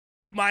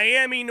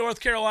Miami, North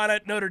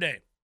Carolina, Notre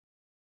Dame.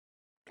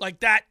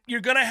 Like that,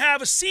 you're going to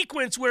have a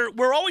sequence where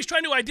we're always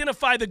trying to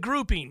identify the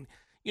grouping.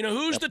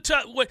 Who's the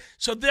tough?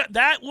 So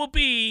that will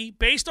be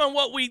based on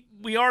what we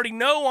already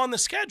know on the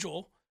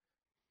schedule.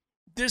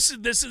 This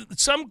is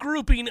some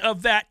grouping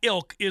of that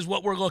ilk is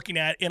what we're looking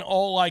at in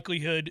all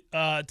likelihood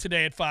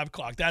today at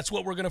 5:00. That's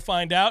what we're going to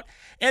find out,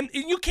 and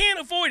you can't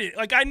avoid it.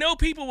 Like I know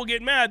people will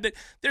get mad that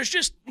there's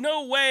just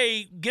no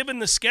way, given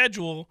the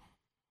schedule,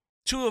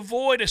 to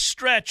avoid a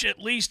stretch at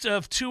least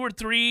of 2 or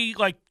 3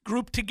 like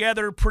grouped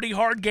together pretty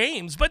hard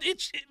games. But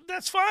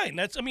that's fine.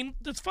 That's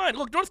fine.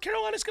 Look, North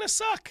Carolina's going to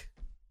suck.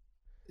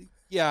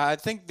 Yeah, I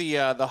think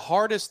the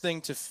hardest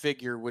thing to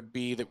figure would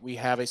be that we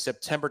have a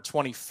September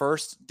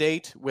 21st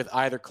date with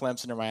either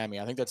Clemson or Miami.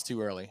 I think that's too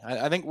early.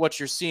 I think what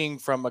you're seeing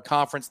from a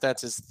conference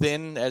that's as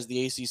thin as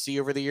the ACC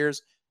over the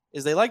years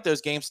is they like those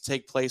games to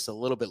take place a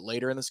little bit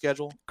later in the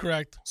schedule.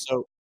 Correct.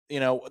 So,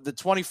 the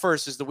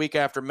 21st is the week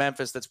after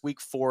Memphis. That's week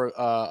 4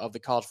 of the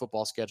college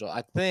football schedule.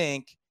 I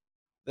think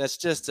that's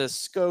just a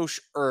skosh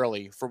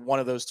early for one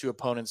of those 2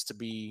 opponents to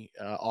be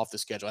off the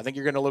schedule. I think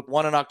you're going to look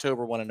one in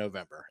October, one in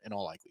November in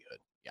all likelihood.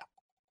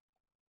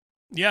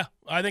 Yeah,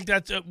 I think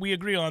that's we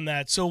agree on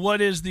that. So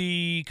what is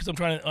because I'm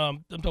trying to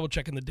I'm double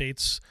checking the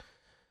dates.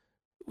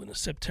 When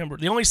September,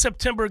 the only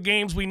September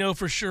games we know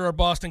for sure are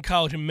Boston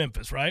College and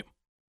Memphis, right?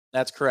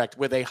 That's correct.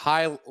 With a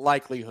high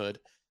likelihood,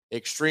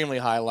 extremely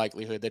high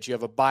likelihood that you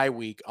have a bye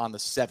week on the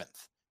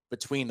 7th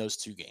between those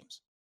 2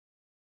 games.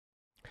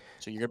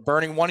 So you're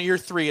burning one of your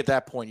 3 at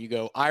that point. You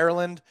go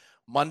Ireland,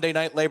 Monday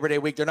night, Labor Day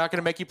week. They're not going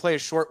to make you play a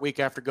short week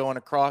after going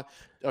across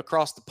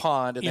the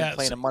pond and then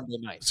playing a Monday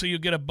night. So you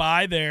get a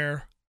bye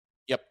there.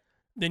 Yep.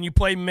 Then you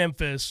play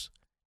Memphis.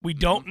 We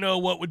don't know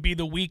what would be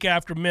the week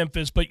after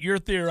Memphis, but you're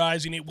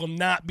theorizing it will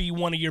not be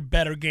one of your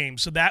better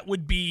games. So that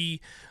would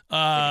be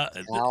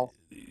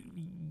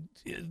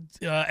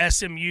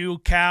SMU,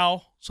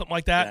 Cal, something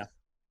like that. Yeah.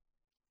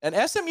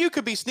 And SMU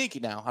could be sneaky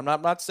now. I'm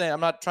not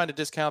trying to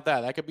discount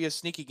that. That could be a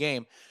sneaky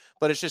game.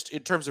 But it's just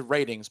in terms of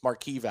ratings,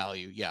 marquee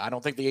value. Yeah, I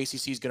don't think the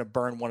ACC is going to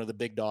burn one of the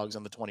big dogs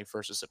on the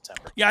 21st of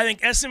September. Yeah, I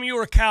think SMU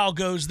or Cal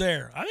goes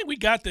there. I think we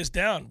got this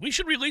down. We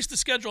should release the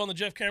schedule on the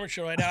Jeff Cameron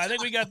Show right now. I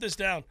think we got this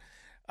down.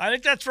 I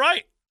think that's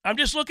right. I'm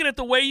just looking at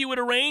the way you would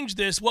arrange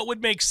this, what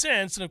would make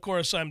sense. And, of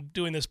course, I'm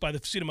doing this by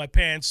the seat of my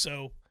pants,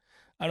 so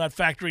I'm not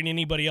factoring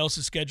anybody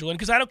else's schedule in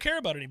because I don't care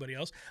about anybody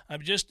else.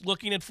 I'm just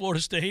looking at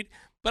Florida State.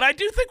 But I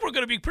do think we're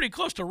going to be pretty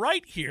close to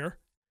right here.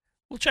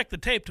 We'll check the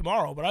tape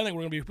tomorrow, but I think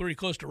we're going to be pretty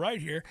close to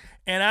right here.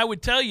 And I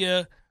would tell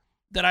you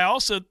that I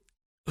also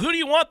 – who do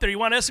you want there? You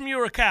want SMU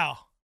or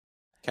Cal?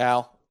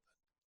 Cal.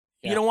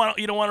 Yeah. You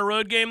don't want a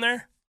road game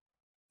there?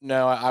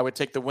 No, I would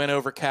take the win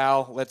over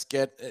Cal. Let's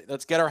get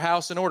our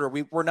house in order.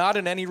 We're not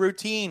in any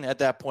routine at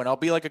that point. I'll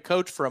be like a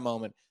coach for a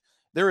moment.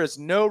 There is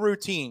no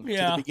routine to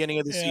the beginning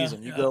of the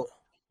season. You go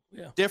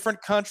different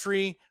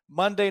country,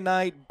 Monday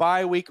night,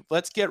 bye week.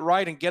 Let's get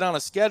right and get on a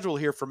schedule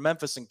here for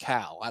Memphis and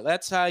Cal.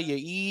 That's how you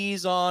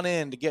ease on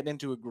in to get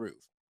into a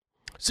groove.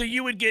 So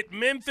you would get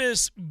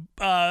Memphis.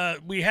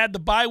 We had the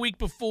bye week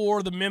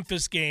before the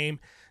Memphis game.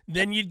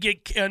 Then you'd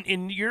get,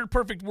 in your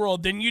perfect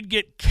world, then you'd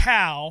get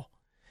Cal.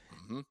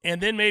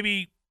 And then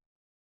maybe,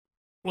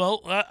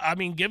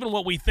 given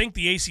what we think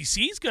the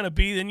ACC is going to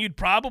be, then you'd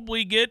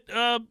probably get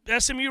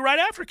SMU right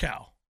after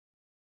Cal.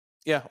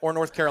 Yeah, or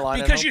North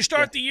Carolina. Because you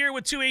start the year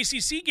with 2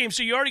 ACC games,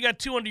 so you already got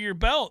 2 under your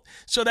belt.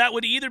 So that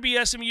would either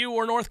be SMU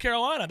or North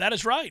Carolina. That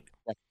is right.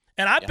 Yeah.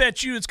 And I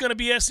bet you it's going to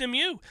be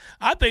SMU.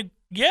 I think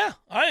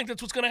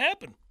that's what's going to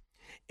happen.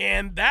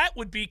 And that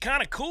would be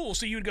kind of cool.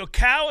 So you would go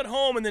Cal at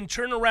home and then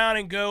turn around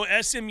and go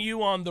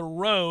SMU on the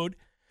road,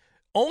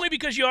 only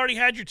because you already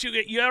had two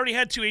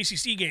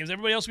ACC games.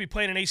 Everybody else will be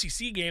playing an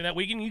ACC game that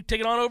weekend. You take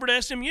it on over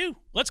to SMU.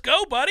 Let's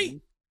go,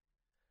 buddy.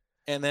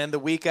 And then the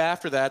week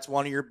after that's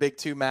one of your big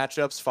two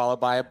matchups, followed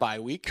by a bye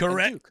week.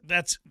 Correct.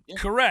 That's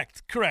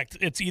correct.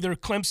 It's either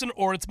Clemson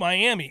or it's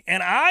Miami.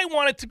 And I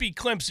want it to be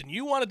Clemson.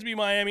 You want it to be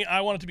Miami.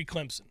 I want it to be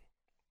Clemson.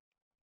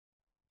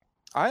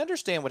 I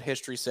understand what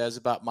history says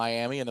about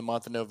Miami in the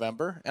month of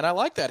November, and I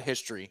like that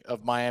history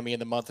of Miami in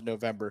the month of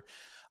November.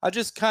 I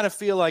just kind of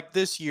feel like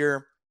this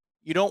year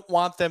you don't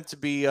want them to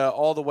be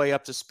all the way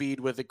up to speed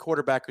with a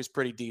quarterback who's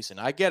pretty decent.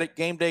 I get it.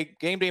 Game day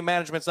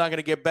management's not going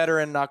to get better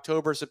in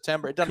October,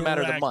 September. It doesn't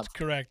matter the month.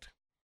 Correct.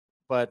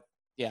 But,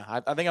 yeah,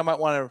 I think I might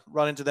want to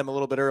run into them a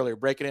little bit earlier,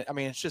 breaking it. I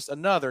mean, it's just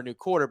another new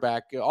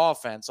quarterback,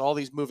 offense, all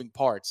these moving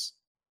parts.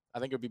 I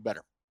think it would be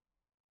better.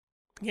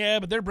 Yeah,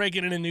 but they're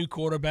breaking in a new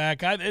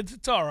quarterback.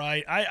 It's all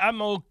right. I'm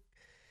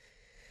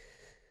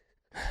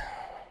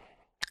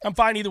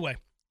fine either way.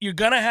 You're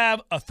going to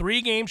have a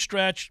 3-game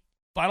stretch.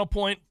 Final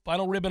point,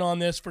 final ribbon on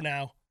this for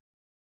now.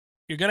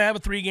 You're going to have a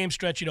 3-game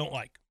stretch you don't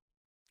like.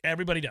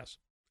 Everybody does.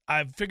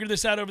 I've figured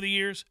this out over the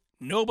years.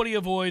 Nobody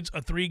avoids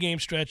a 3-game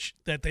stretch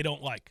that they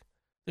don't like.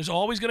 There's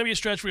always going to be a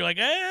stretch where you're like,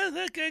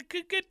 that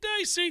could get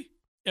dicey.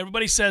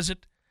 Everybody says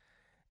it.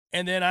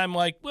 And then I'm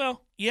like,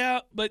 well, yeah,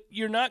 but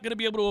you're not going to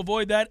be able to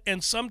avoid that.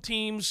 And some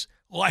teams,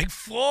 like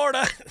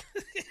Florida,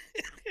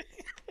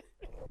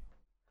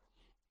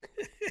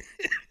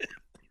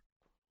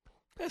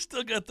 I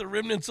still got the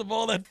remnants of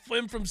all that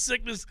phlegm from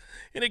sickness,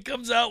 and it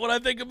comes out when I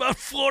think about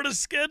Florida's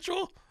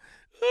schedule.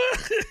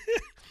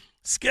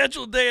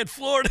 Schedule day at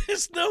Florida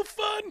is no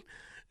fun.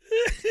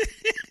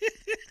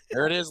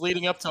 There it is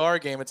leading up to our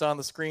game. It's on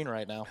the screen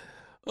right now.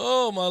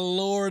 Oh, my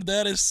Lord.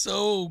 That is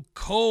so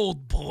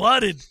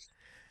cold-blooded.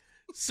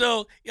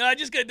 So, I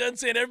just got done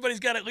saying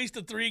everybody's got at least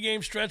a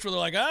 3-game stretch where they're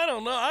like, I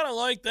don't know, I don't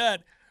like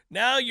that.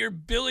 Now you're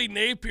Billy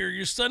Napier,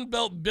 you're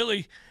Sunbelt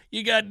Billy.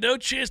 You got no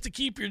chance to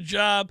keep your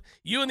job.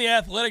 You and the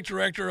athletic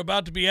director are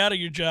about to be out of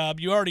your job.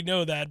 You already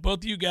know that. Both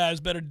of you guys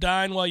better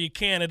dine while you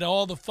can at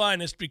all the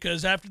finest,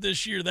 because after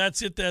this year,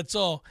 that's it, that's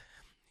all.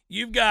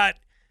 You've got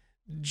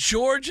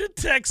Georgia,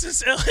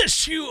 Texas,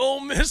 LSU, Ole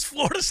Miss,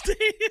 Florida State.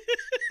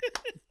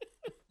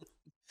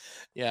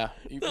 Yeah.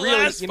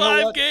 Last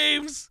 5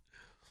 games.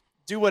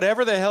 Do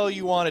whatever the hell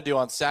you want to do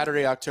on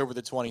Saturday, October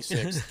the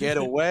 26th. Get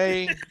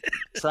away,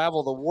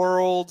 travel the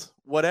world,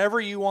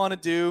 whatever you want to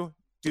do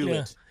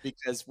it.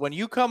 Because when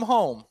you come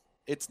home,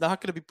 it's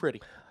not going to be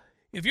pretty.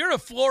 If you're a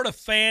Florida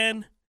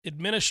fan,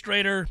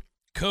 administrator,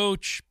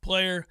 coach,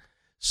 player,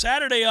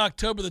 Saturday,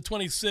 October the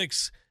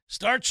 26th,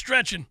 start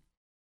stretching.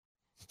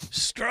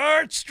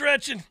 Start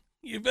stretching.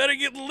 You better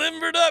get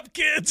limbered up,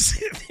 kids.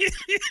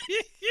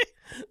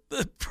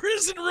 The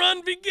prison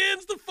run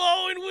begins the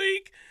following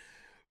week.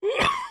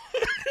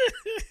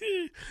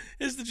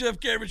 It's the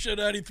Jeff Cameron Show,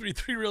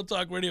 93.3 Real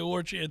Talk Radio,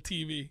 War Chant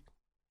TV.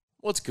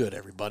 What's good,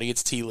 everybody?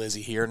 It's T.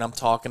 Lizzy here, and I'm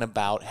talking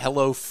about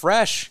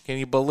HelloFresh. Can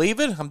you believe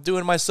it? I'm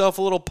doing myself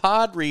a little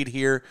pod read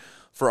here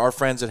for our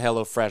friends at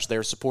HelloFresh.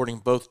 They're supporting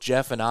both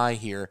Jeff and I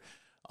here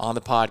on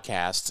the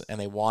podcast, and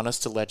they want us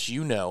to let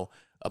you know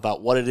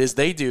about what it is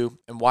they do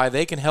and why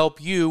they can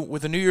help you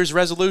with a New Year's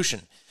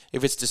resolution.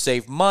 If it's to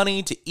save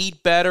money, to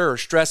eat better, or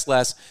stress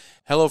less,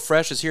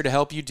 HelloFresh is here to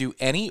help you do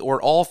any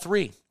or all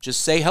 3.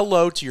 Just say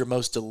hello to your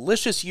most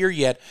delicious year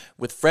yet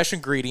with fresh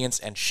ingredients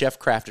and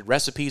chef-crafted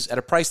recipes at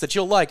a price that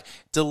you'll like,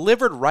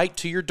 delivered right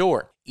to your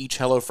door. Each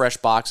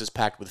HelloFresh box is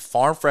packed with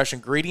farm-fresh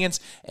ingredients,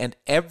 and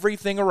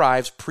everything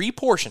arrives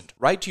pre-portioned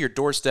right to your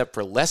doorstep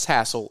for less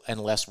hassle and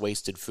less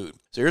wasted food.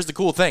 So here's the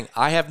cool thing.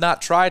 I have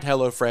not tried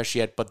HelloFresh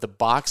yet, but the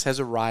box has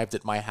arrived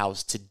at my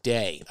house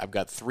today. I've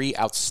got 3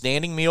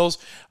 outstanding meals.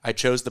 I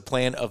chose the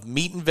plan of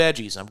meat and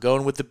veggies. I'm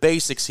going with the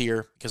basics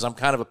here because I'm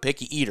kind of a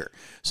picky eater,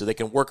 so they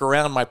can work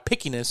around my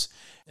pickiness.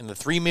 And the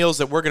 3 meals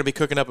that we're going to be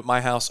cooking up at my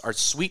house are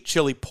sweet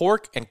chili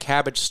pork and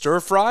cabbage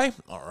stir-fry,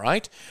 all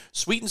right,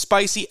 sweet and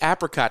spicy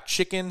apricot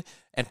chicken,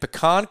 and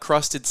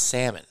pecan-crusted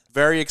salmon.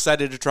 Very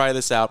excited to try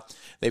this out.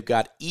 They've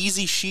got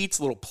easy sheets,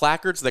 little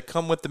placards that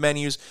come with the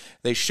menus.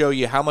 They show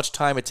you how much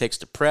time it takes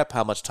to prep,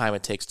 how much time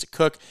it takes to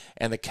cook,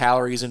 and the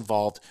calories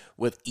involved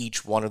with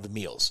each one of the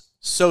meals.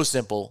 So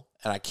simple,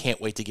 and I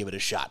can't wait to give it a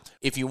shot.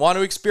 If you want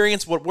to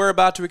experience what we're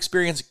about to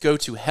experience, go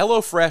to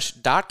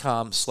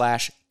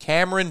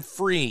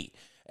HelloFresh.com/CameronFree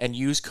and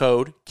use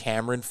code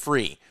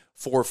CameronFree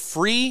for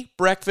free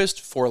breakfast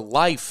for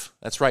life.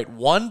 That's right,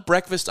 1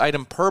 breakfast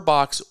item per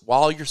box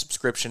while your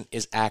subscription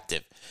is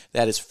active.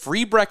 That is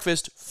free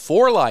breakfast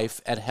for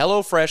life at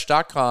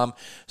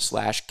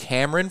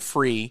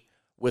HelloFresh.com/CameronFree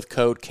with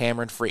code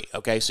CameronFree.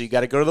 Okay, so you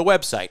got to go to the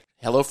website,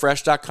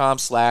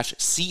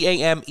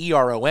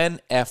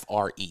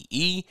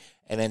 HelloFresh.com/CameronFree,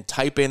 and then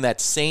type in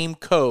that same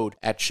code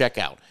at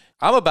checkout.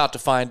 I'm about to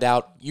find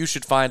out, you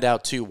should find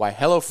out too, why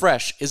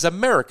HelloFresh is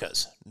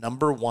America's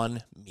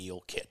 #1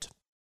 meal kit.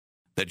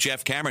 The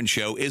Jeff Cameron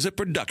Show is a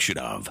production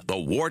of the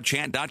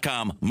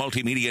WarChant.com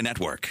Multimedia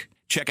Network.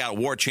 Check out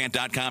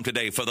WarChant.com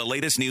today for the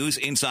latest news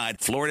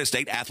inside Florida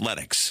State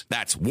athletics.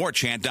 That's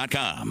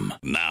WarChant.com.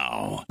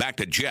 Now, back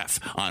to Jeff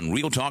on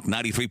Real Talk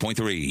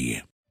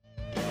 93.3.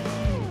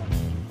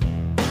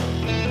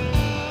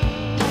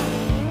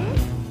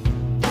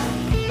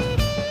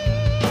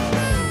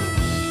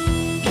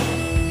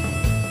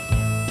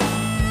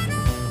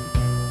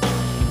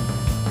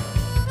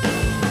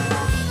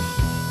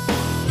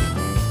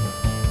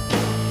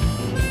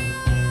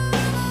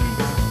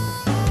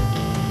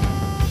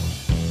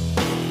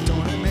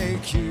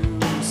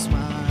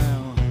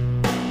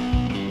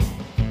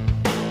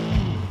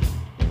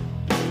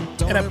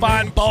 And a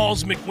fine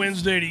Balls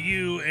McWednesday to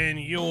you and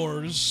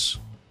yours.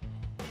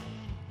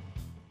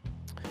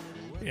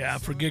 Yeah,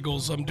 for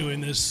giggles, I'm doing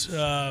this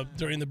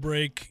during the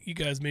break. You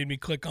guys made me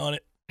click on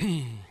it.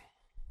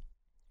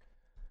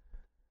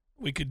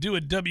 We could do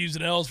a W's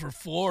and L's for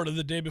Florida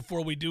the day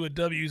before we do a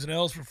W's and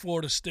L's for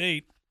Florida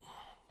State.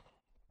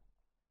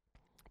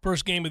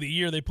 First game of the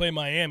year, they play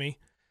Miami.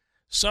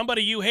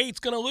 Somebody you hate's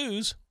going to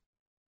lose.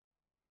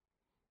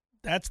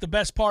 That's the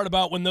best part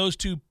about when those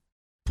two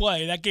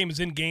play. That game is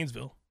in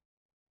Gainesville.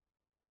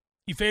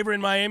 You favoring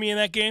Miami in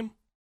that game?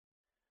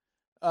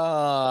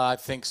 I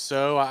think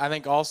so. I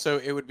think also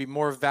it would be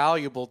more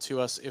valuable to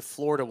us if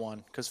Florida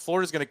won, because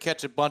Florida's going to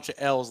catch a bunch of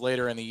L's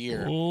later in the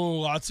year. Oh,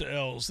 lots of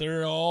L's.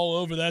 They're all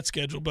over that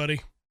schedule, buddy.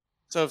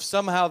 So if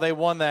somehow they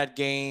won that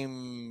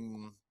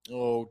game,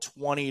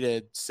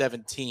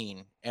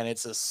 20-17, and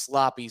it's a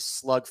sloppy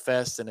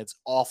slugfest and it's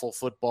awful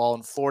football,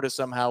 and Florida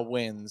somehow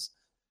wins,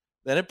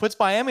 then it puts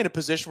Miami in a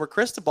position where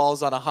Cristobal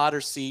is on a hotter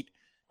seat,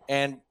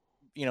 and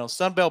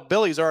Sunbelt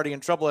Billy's already in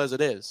trouble as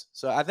it is.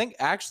 So I think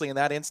actually in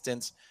that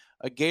instance,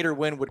 a Gator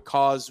win would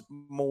cause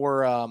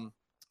more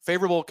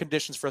favorable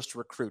conditions for us to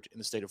recruit in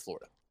the state of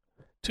Florida.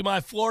 To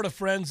my Florida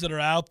friends that are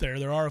out there,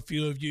 there are a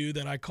few of you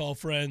that I call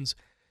friends.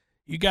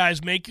 You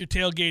guys make your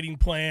tailgating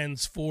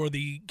plans for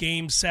the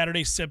game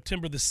Saturday,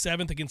 September the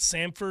 7th against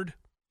Samford.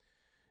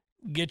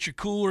 Get your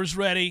coolers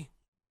ready.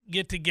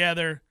 Get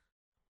together.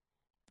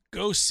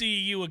 Go see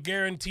you a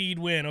guaranteed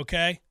win,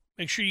 okay?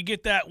 Make sure you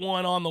get that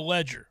one on the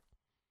ledger.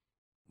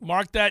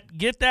 Mark that.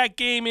 Get that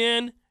game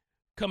in.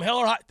 Come hell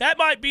or high. That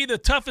might be the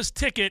toughest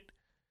ticket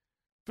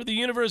for the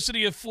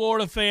University of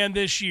Florida fan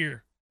this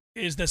year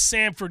is the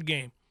Samford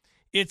game.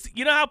 It's,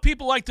 you know how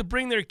people like to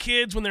bring their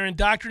kids when they're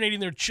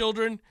indoctrinating their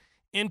children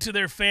into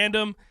their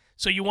fandom?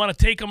 So you want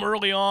to take them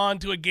early on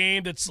to a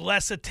game that's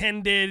less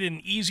attended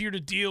and easier to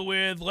deal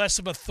with, less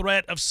of a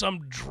threat of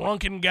some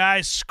drunken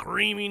guy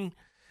screaming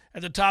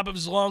at the top of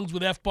his lungs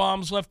with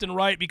F-bombs left and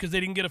right because they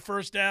didn't get a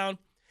first down.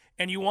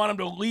 And you want them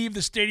to leave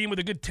the stadium with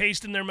a good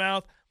taste in their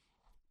mouth.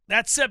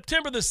 That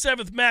September the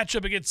 7th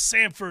matchup against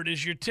Samford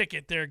is your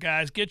ticket there,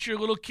 guys. Get your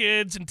little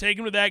kids and take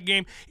them to that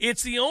game.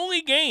 It's the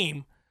only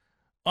game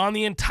on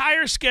the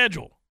entire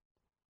schedule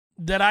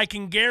that I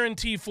can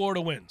guarantee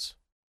Florida wins.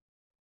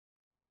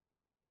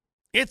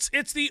 It's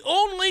the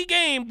only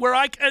game where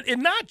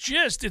and not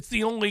just it's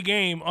the only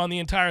game on the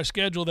entire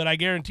schedule that I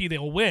guarantee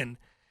they'll win.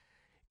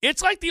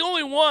 It's like the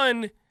only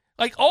one.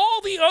 Like all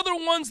the other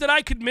ones that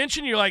I could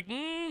mention, you're like,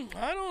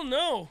 I don't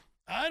know.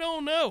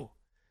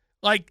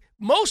 Like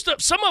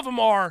some of them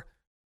are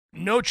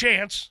no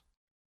chance.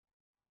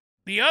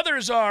 The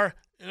others are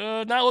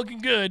not looking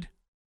good.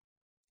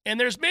 And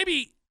there's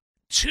maybe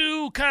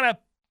two kind of,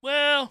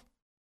 well,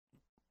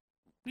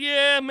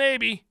 yeah,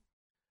 maybe.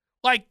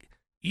 Like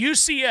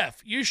UCF.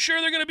 You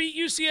sure they're going to beat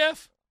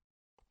UCF?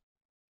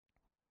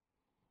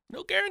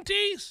 No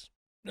guarantees.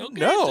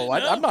 No,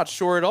 I'm not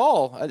sure at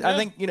all. I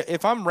think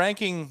if I'm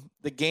ranking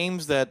the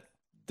games that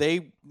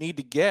they need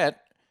to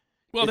get,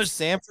 well, there's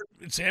Samford.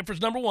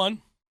 Samford's number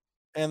one,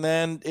 and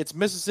then it's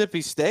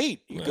Mississippi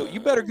State. You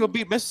better go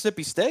beat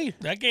Mississippi State.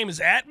 That game is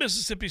at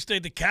Mississippi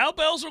State. The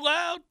cowbells are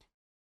loud.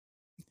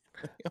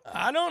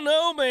 I don't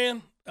know,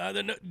 man.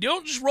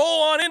 Don't just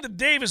roll on into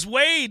Davis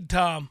Wade,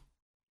 Tom.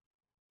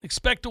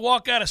 Expect to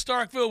walk out of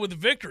Starkville with a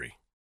victory.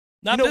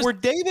 Were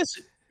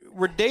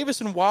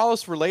Davis and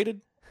Wallace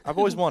related? I've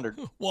always wondered.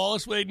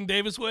 Wallace Wade and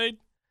Davis Wade?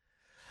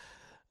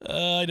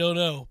 I don't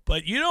know.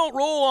 But you don't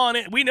roll on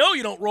it. We know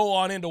you don't roll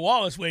on into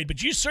Wallace Wade,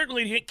 but you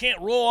certainly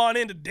can't roll on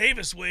into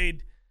Davis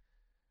Wade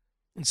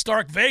in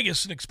Stark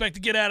Vegas and expect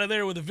to get out of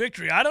there with a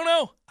victory. I don't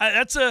know.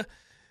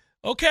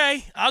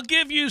 Okay, I'll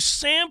give you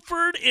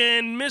Samford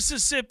and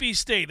Mississippi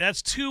State.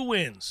 That's 2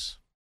 wins.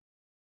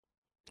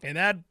 And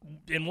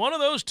one of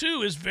those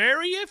two is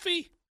very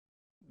iffy.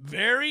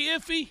 Very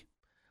iffy.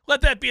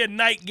 Let that be a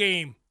night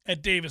game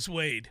at Davis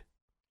Wade.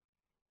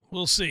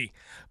 We'll see.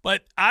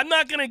 But I'm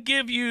not going to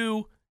give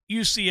you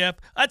UCF.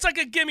 That's like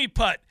a gimme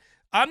putt.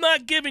 I'm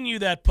not giving you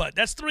that putt.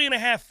 That's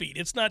 3.5 feet.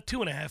 It's not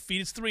 2.5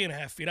 feet. It's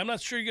 3.5 feet. I'm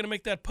not sure you're going to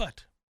make that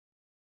putt.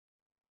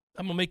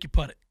 I'm going to make you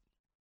putt it.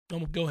 I'm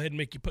going to go ahead and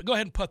make you putt. Go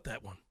ahead and putt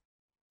that one.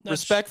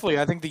 Respectfully,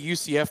 I think the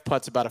UCF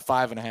putt's about a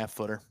 5.5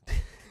 footer.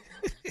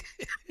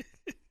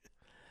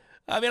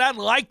 I mean, I'd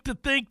like to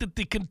think that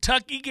the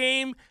Kentucky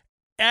game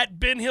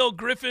at Ben Hill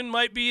Griffin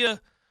might be a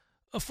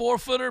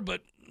 4-footer, but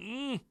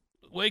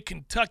way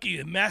Kentucky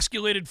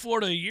emasculated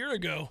Florida a year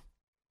ago,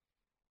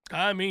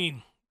 I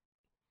mean,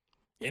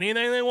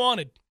 anything they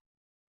wanted.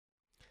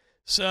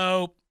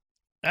 So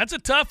that's a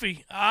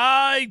toughie.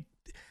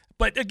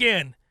 But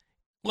again,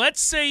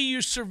 let's say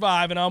you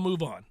survive, and I'll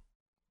move on.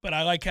 But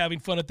I like having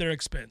fun at their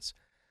expense.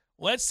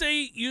 Let's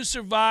say you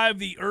survive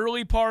the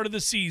early part of the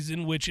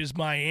season, which is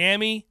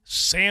Miami,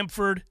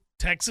 Samford,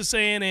 Texas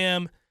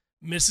A&M,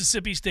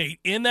 Mississippi State.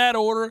 In that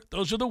order,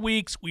 those are the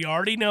weeks. We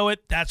already know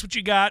it. That's what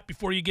you got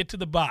before you get to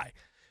the bye.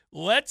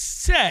 Let's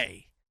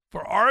say,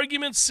 for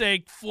argument's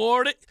sake,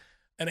 Florida,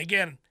 and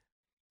again,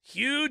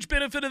 huge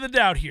benefit of the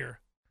doubt here.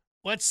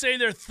 Let's say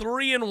they're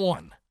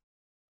 3-1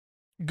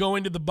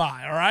 going to the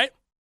bye, all right?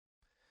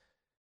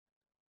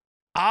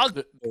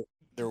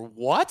 They're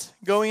what?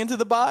 Going into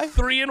the bye?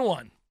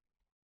 3-1.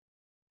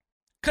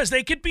 Because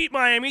they could beat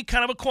Miami,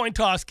 kind of a coin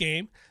toss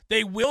game.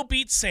 They will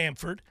beat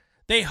Samford.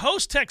 They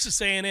host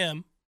Texas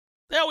A&M.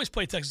 They always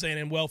play Texas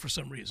A&M well for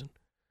some reason.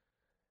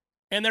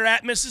 And they're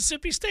at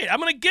Mississippi State. I'm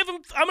going to give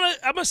them. I'm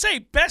going to say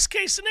best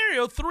case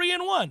scenario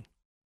 3-1.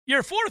 You're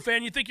a Florida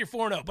fan, you think you're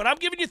 4-0, but I'm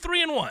giving you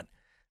 3-1.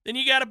 Then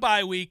you got a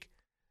bye week,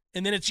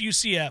 and then it's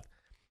UCF.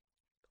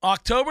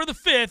 October the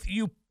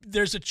 5th,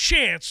 there's a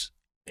chance,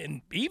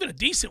 and even a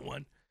decent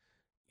one,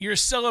 you're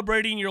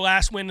celebrating your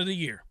last win of the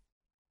year.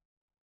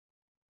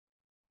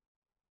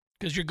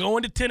 Because you're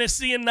going to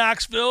Tennessee and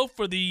Knoxville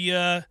for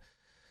the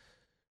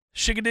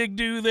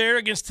Shigadig-Doo there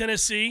against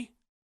Tennessee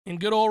in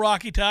good old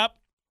Rocky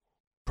Top.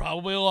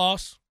 Probably a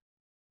loss.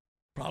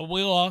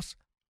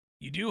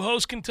 You do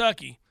host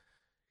Kentucky.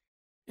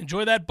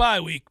 Enjoy that bye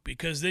week,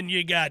 because then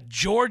you got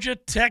Georgia,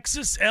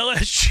 Texas,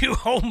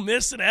 LSU, Ole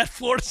Miss, and at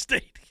Florida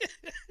State.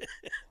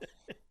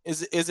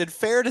 Is it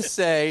fair to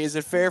say, is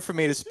it fair for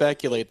me to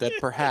speculate that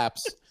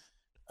perhaps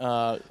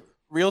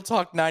Real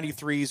Talk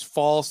 93's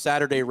fall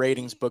Saturday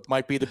ratings book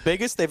might be the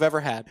biggest they've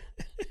ever had?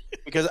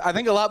 Because I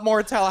think a lot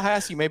more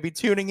Tallahassee may be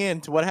tuning in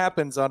to what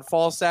happens on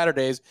fall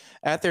Saturdays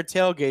at their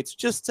tailgates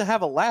just to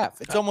have a laugh.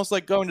 It's almost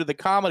like going to the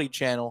Comedy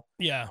Channel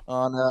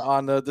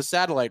on the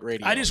satellite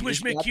radio. I just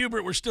wish Mick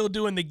Hubert were still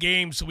doing the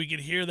game so we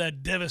could hear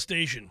that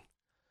devastation.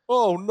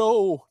 Oh,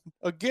 no.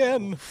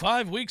 Again.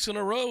 5 weeks in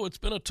a row. It's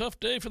been a tough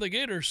day for the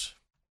Gators.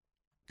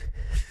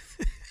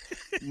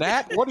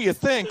 Nat, what do you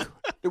think?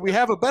 Do we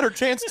have a better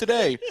chance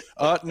today?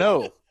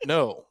 No.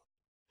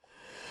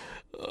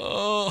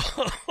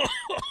 Oh,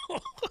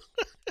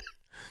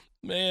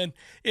 man,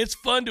 it's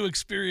fun to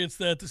experience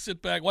that, to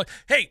sit back.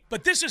 Hey,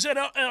 but this is on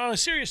a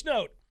serious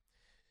note.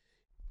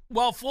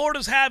 While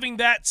Florida's having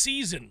that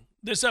season,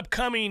 this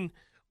upcoming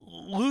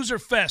loser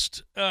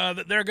fest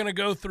that they're going to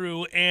go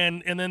through,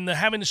 and then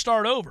having to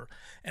start over.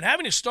 And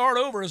having to start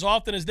over as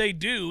often as they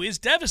do is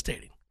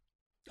devastating.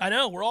 I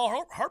know, we're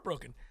all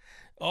heartbroken.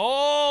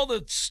 All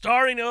the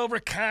starting over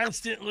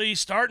constantly,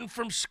 starting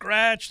from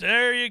scratch.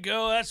 There you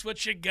go. That's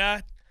what you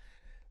got.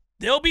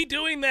 They'll be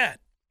doing that.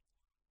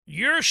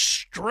 You're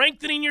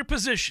strengthening your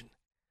position.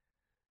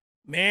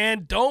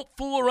 Man, don't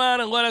fool around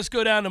and let us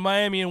go down to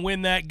Miami and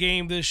win that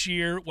game this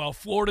year while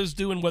Florida's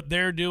doing what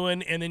they're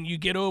doing, and then you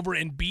get over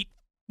and beat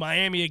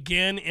Miami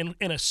again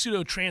in a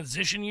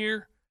pseudo-transition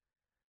year.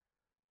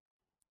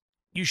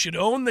 You should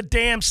own the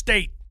damn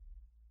state.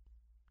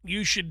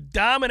 You should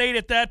dominate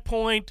at that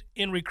point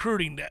in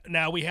recruiting.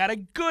 Now, we had a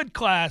good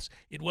class.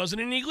 It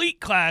wasn't an elite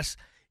class.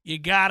 You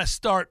got to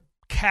start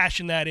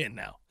cashing that in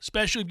now,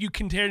 especially if you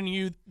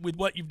continue with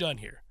what you've done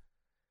here.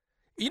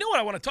 You know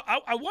what I want to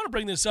talk? I want to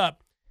bring this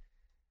up.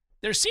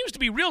 There seems to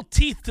be real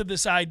teeth to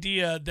this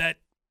idea that,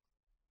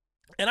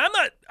 and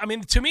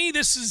to me,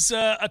 this is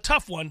a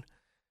tough one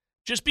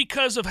just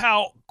because of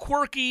how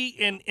quirky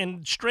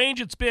and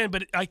strange it's been.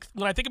 But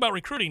when I think about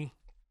recruiting,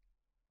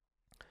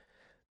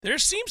 there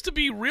seems to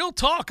be real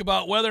talk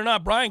about whether or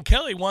not Brian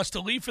Kelly wants to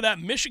leave for that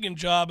Michigan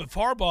job if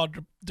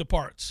Harbaugh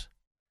departs.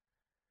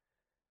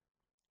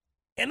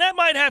 And that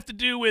might have to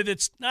do with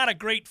it's not a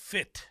great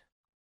fit.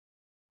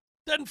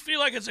 Doesn't feel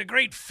like it's a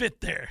great fit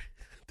there.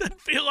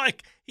 Doesn't feel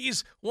like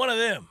he's one of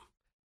them.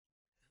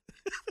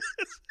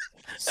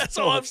 That's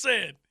all I'm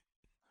saying.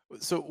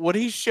 So would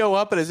he show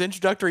up at his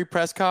introductory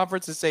press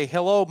conference and say,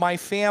 "Hello, my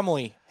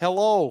family.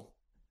 Hello,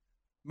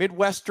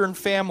 Midwestern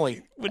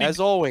family." As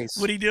always.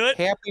 Would he do it?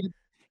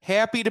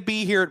 Happy to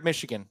be here at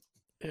Michigan.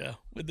 Yeah.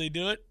 Would they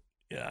do it?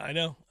 Yeah, I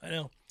know.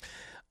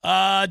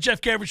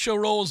 Jeff Cameron Show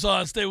rolls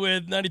on. Stay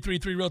with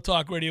 93.3 Real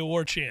Talk Radio,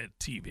 War Chant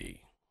TV.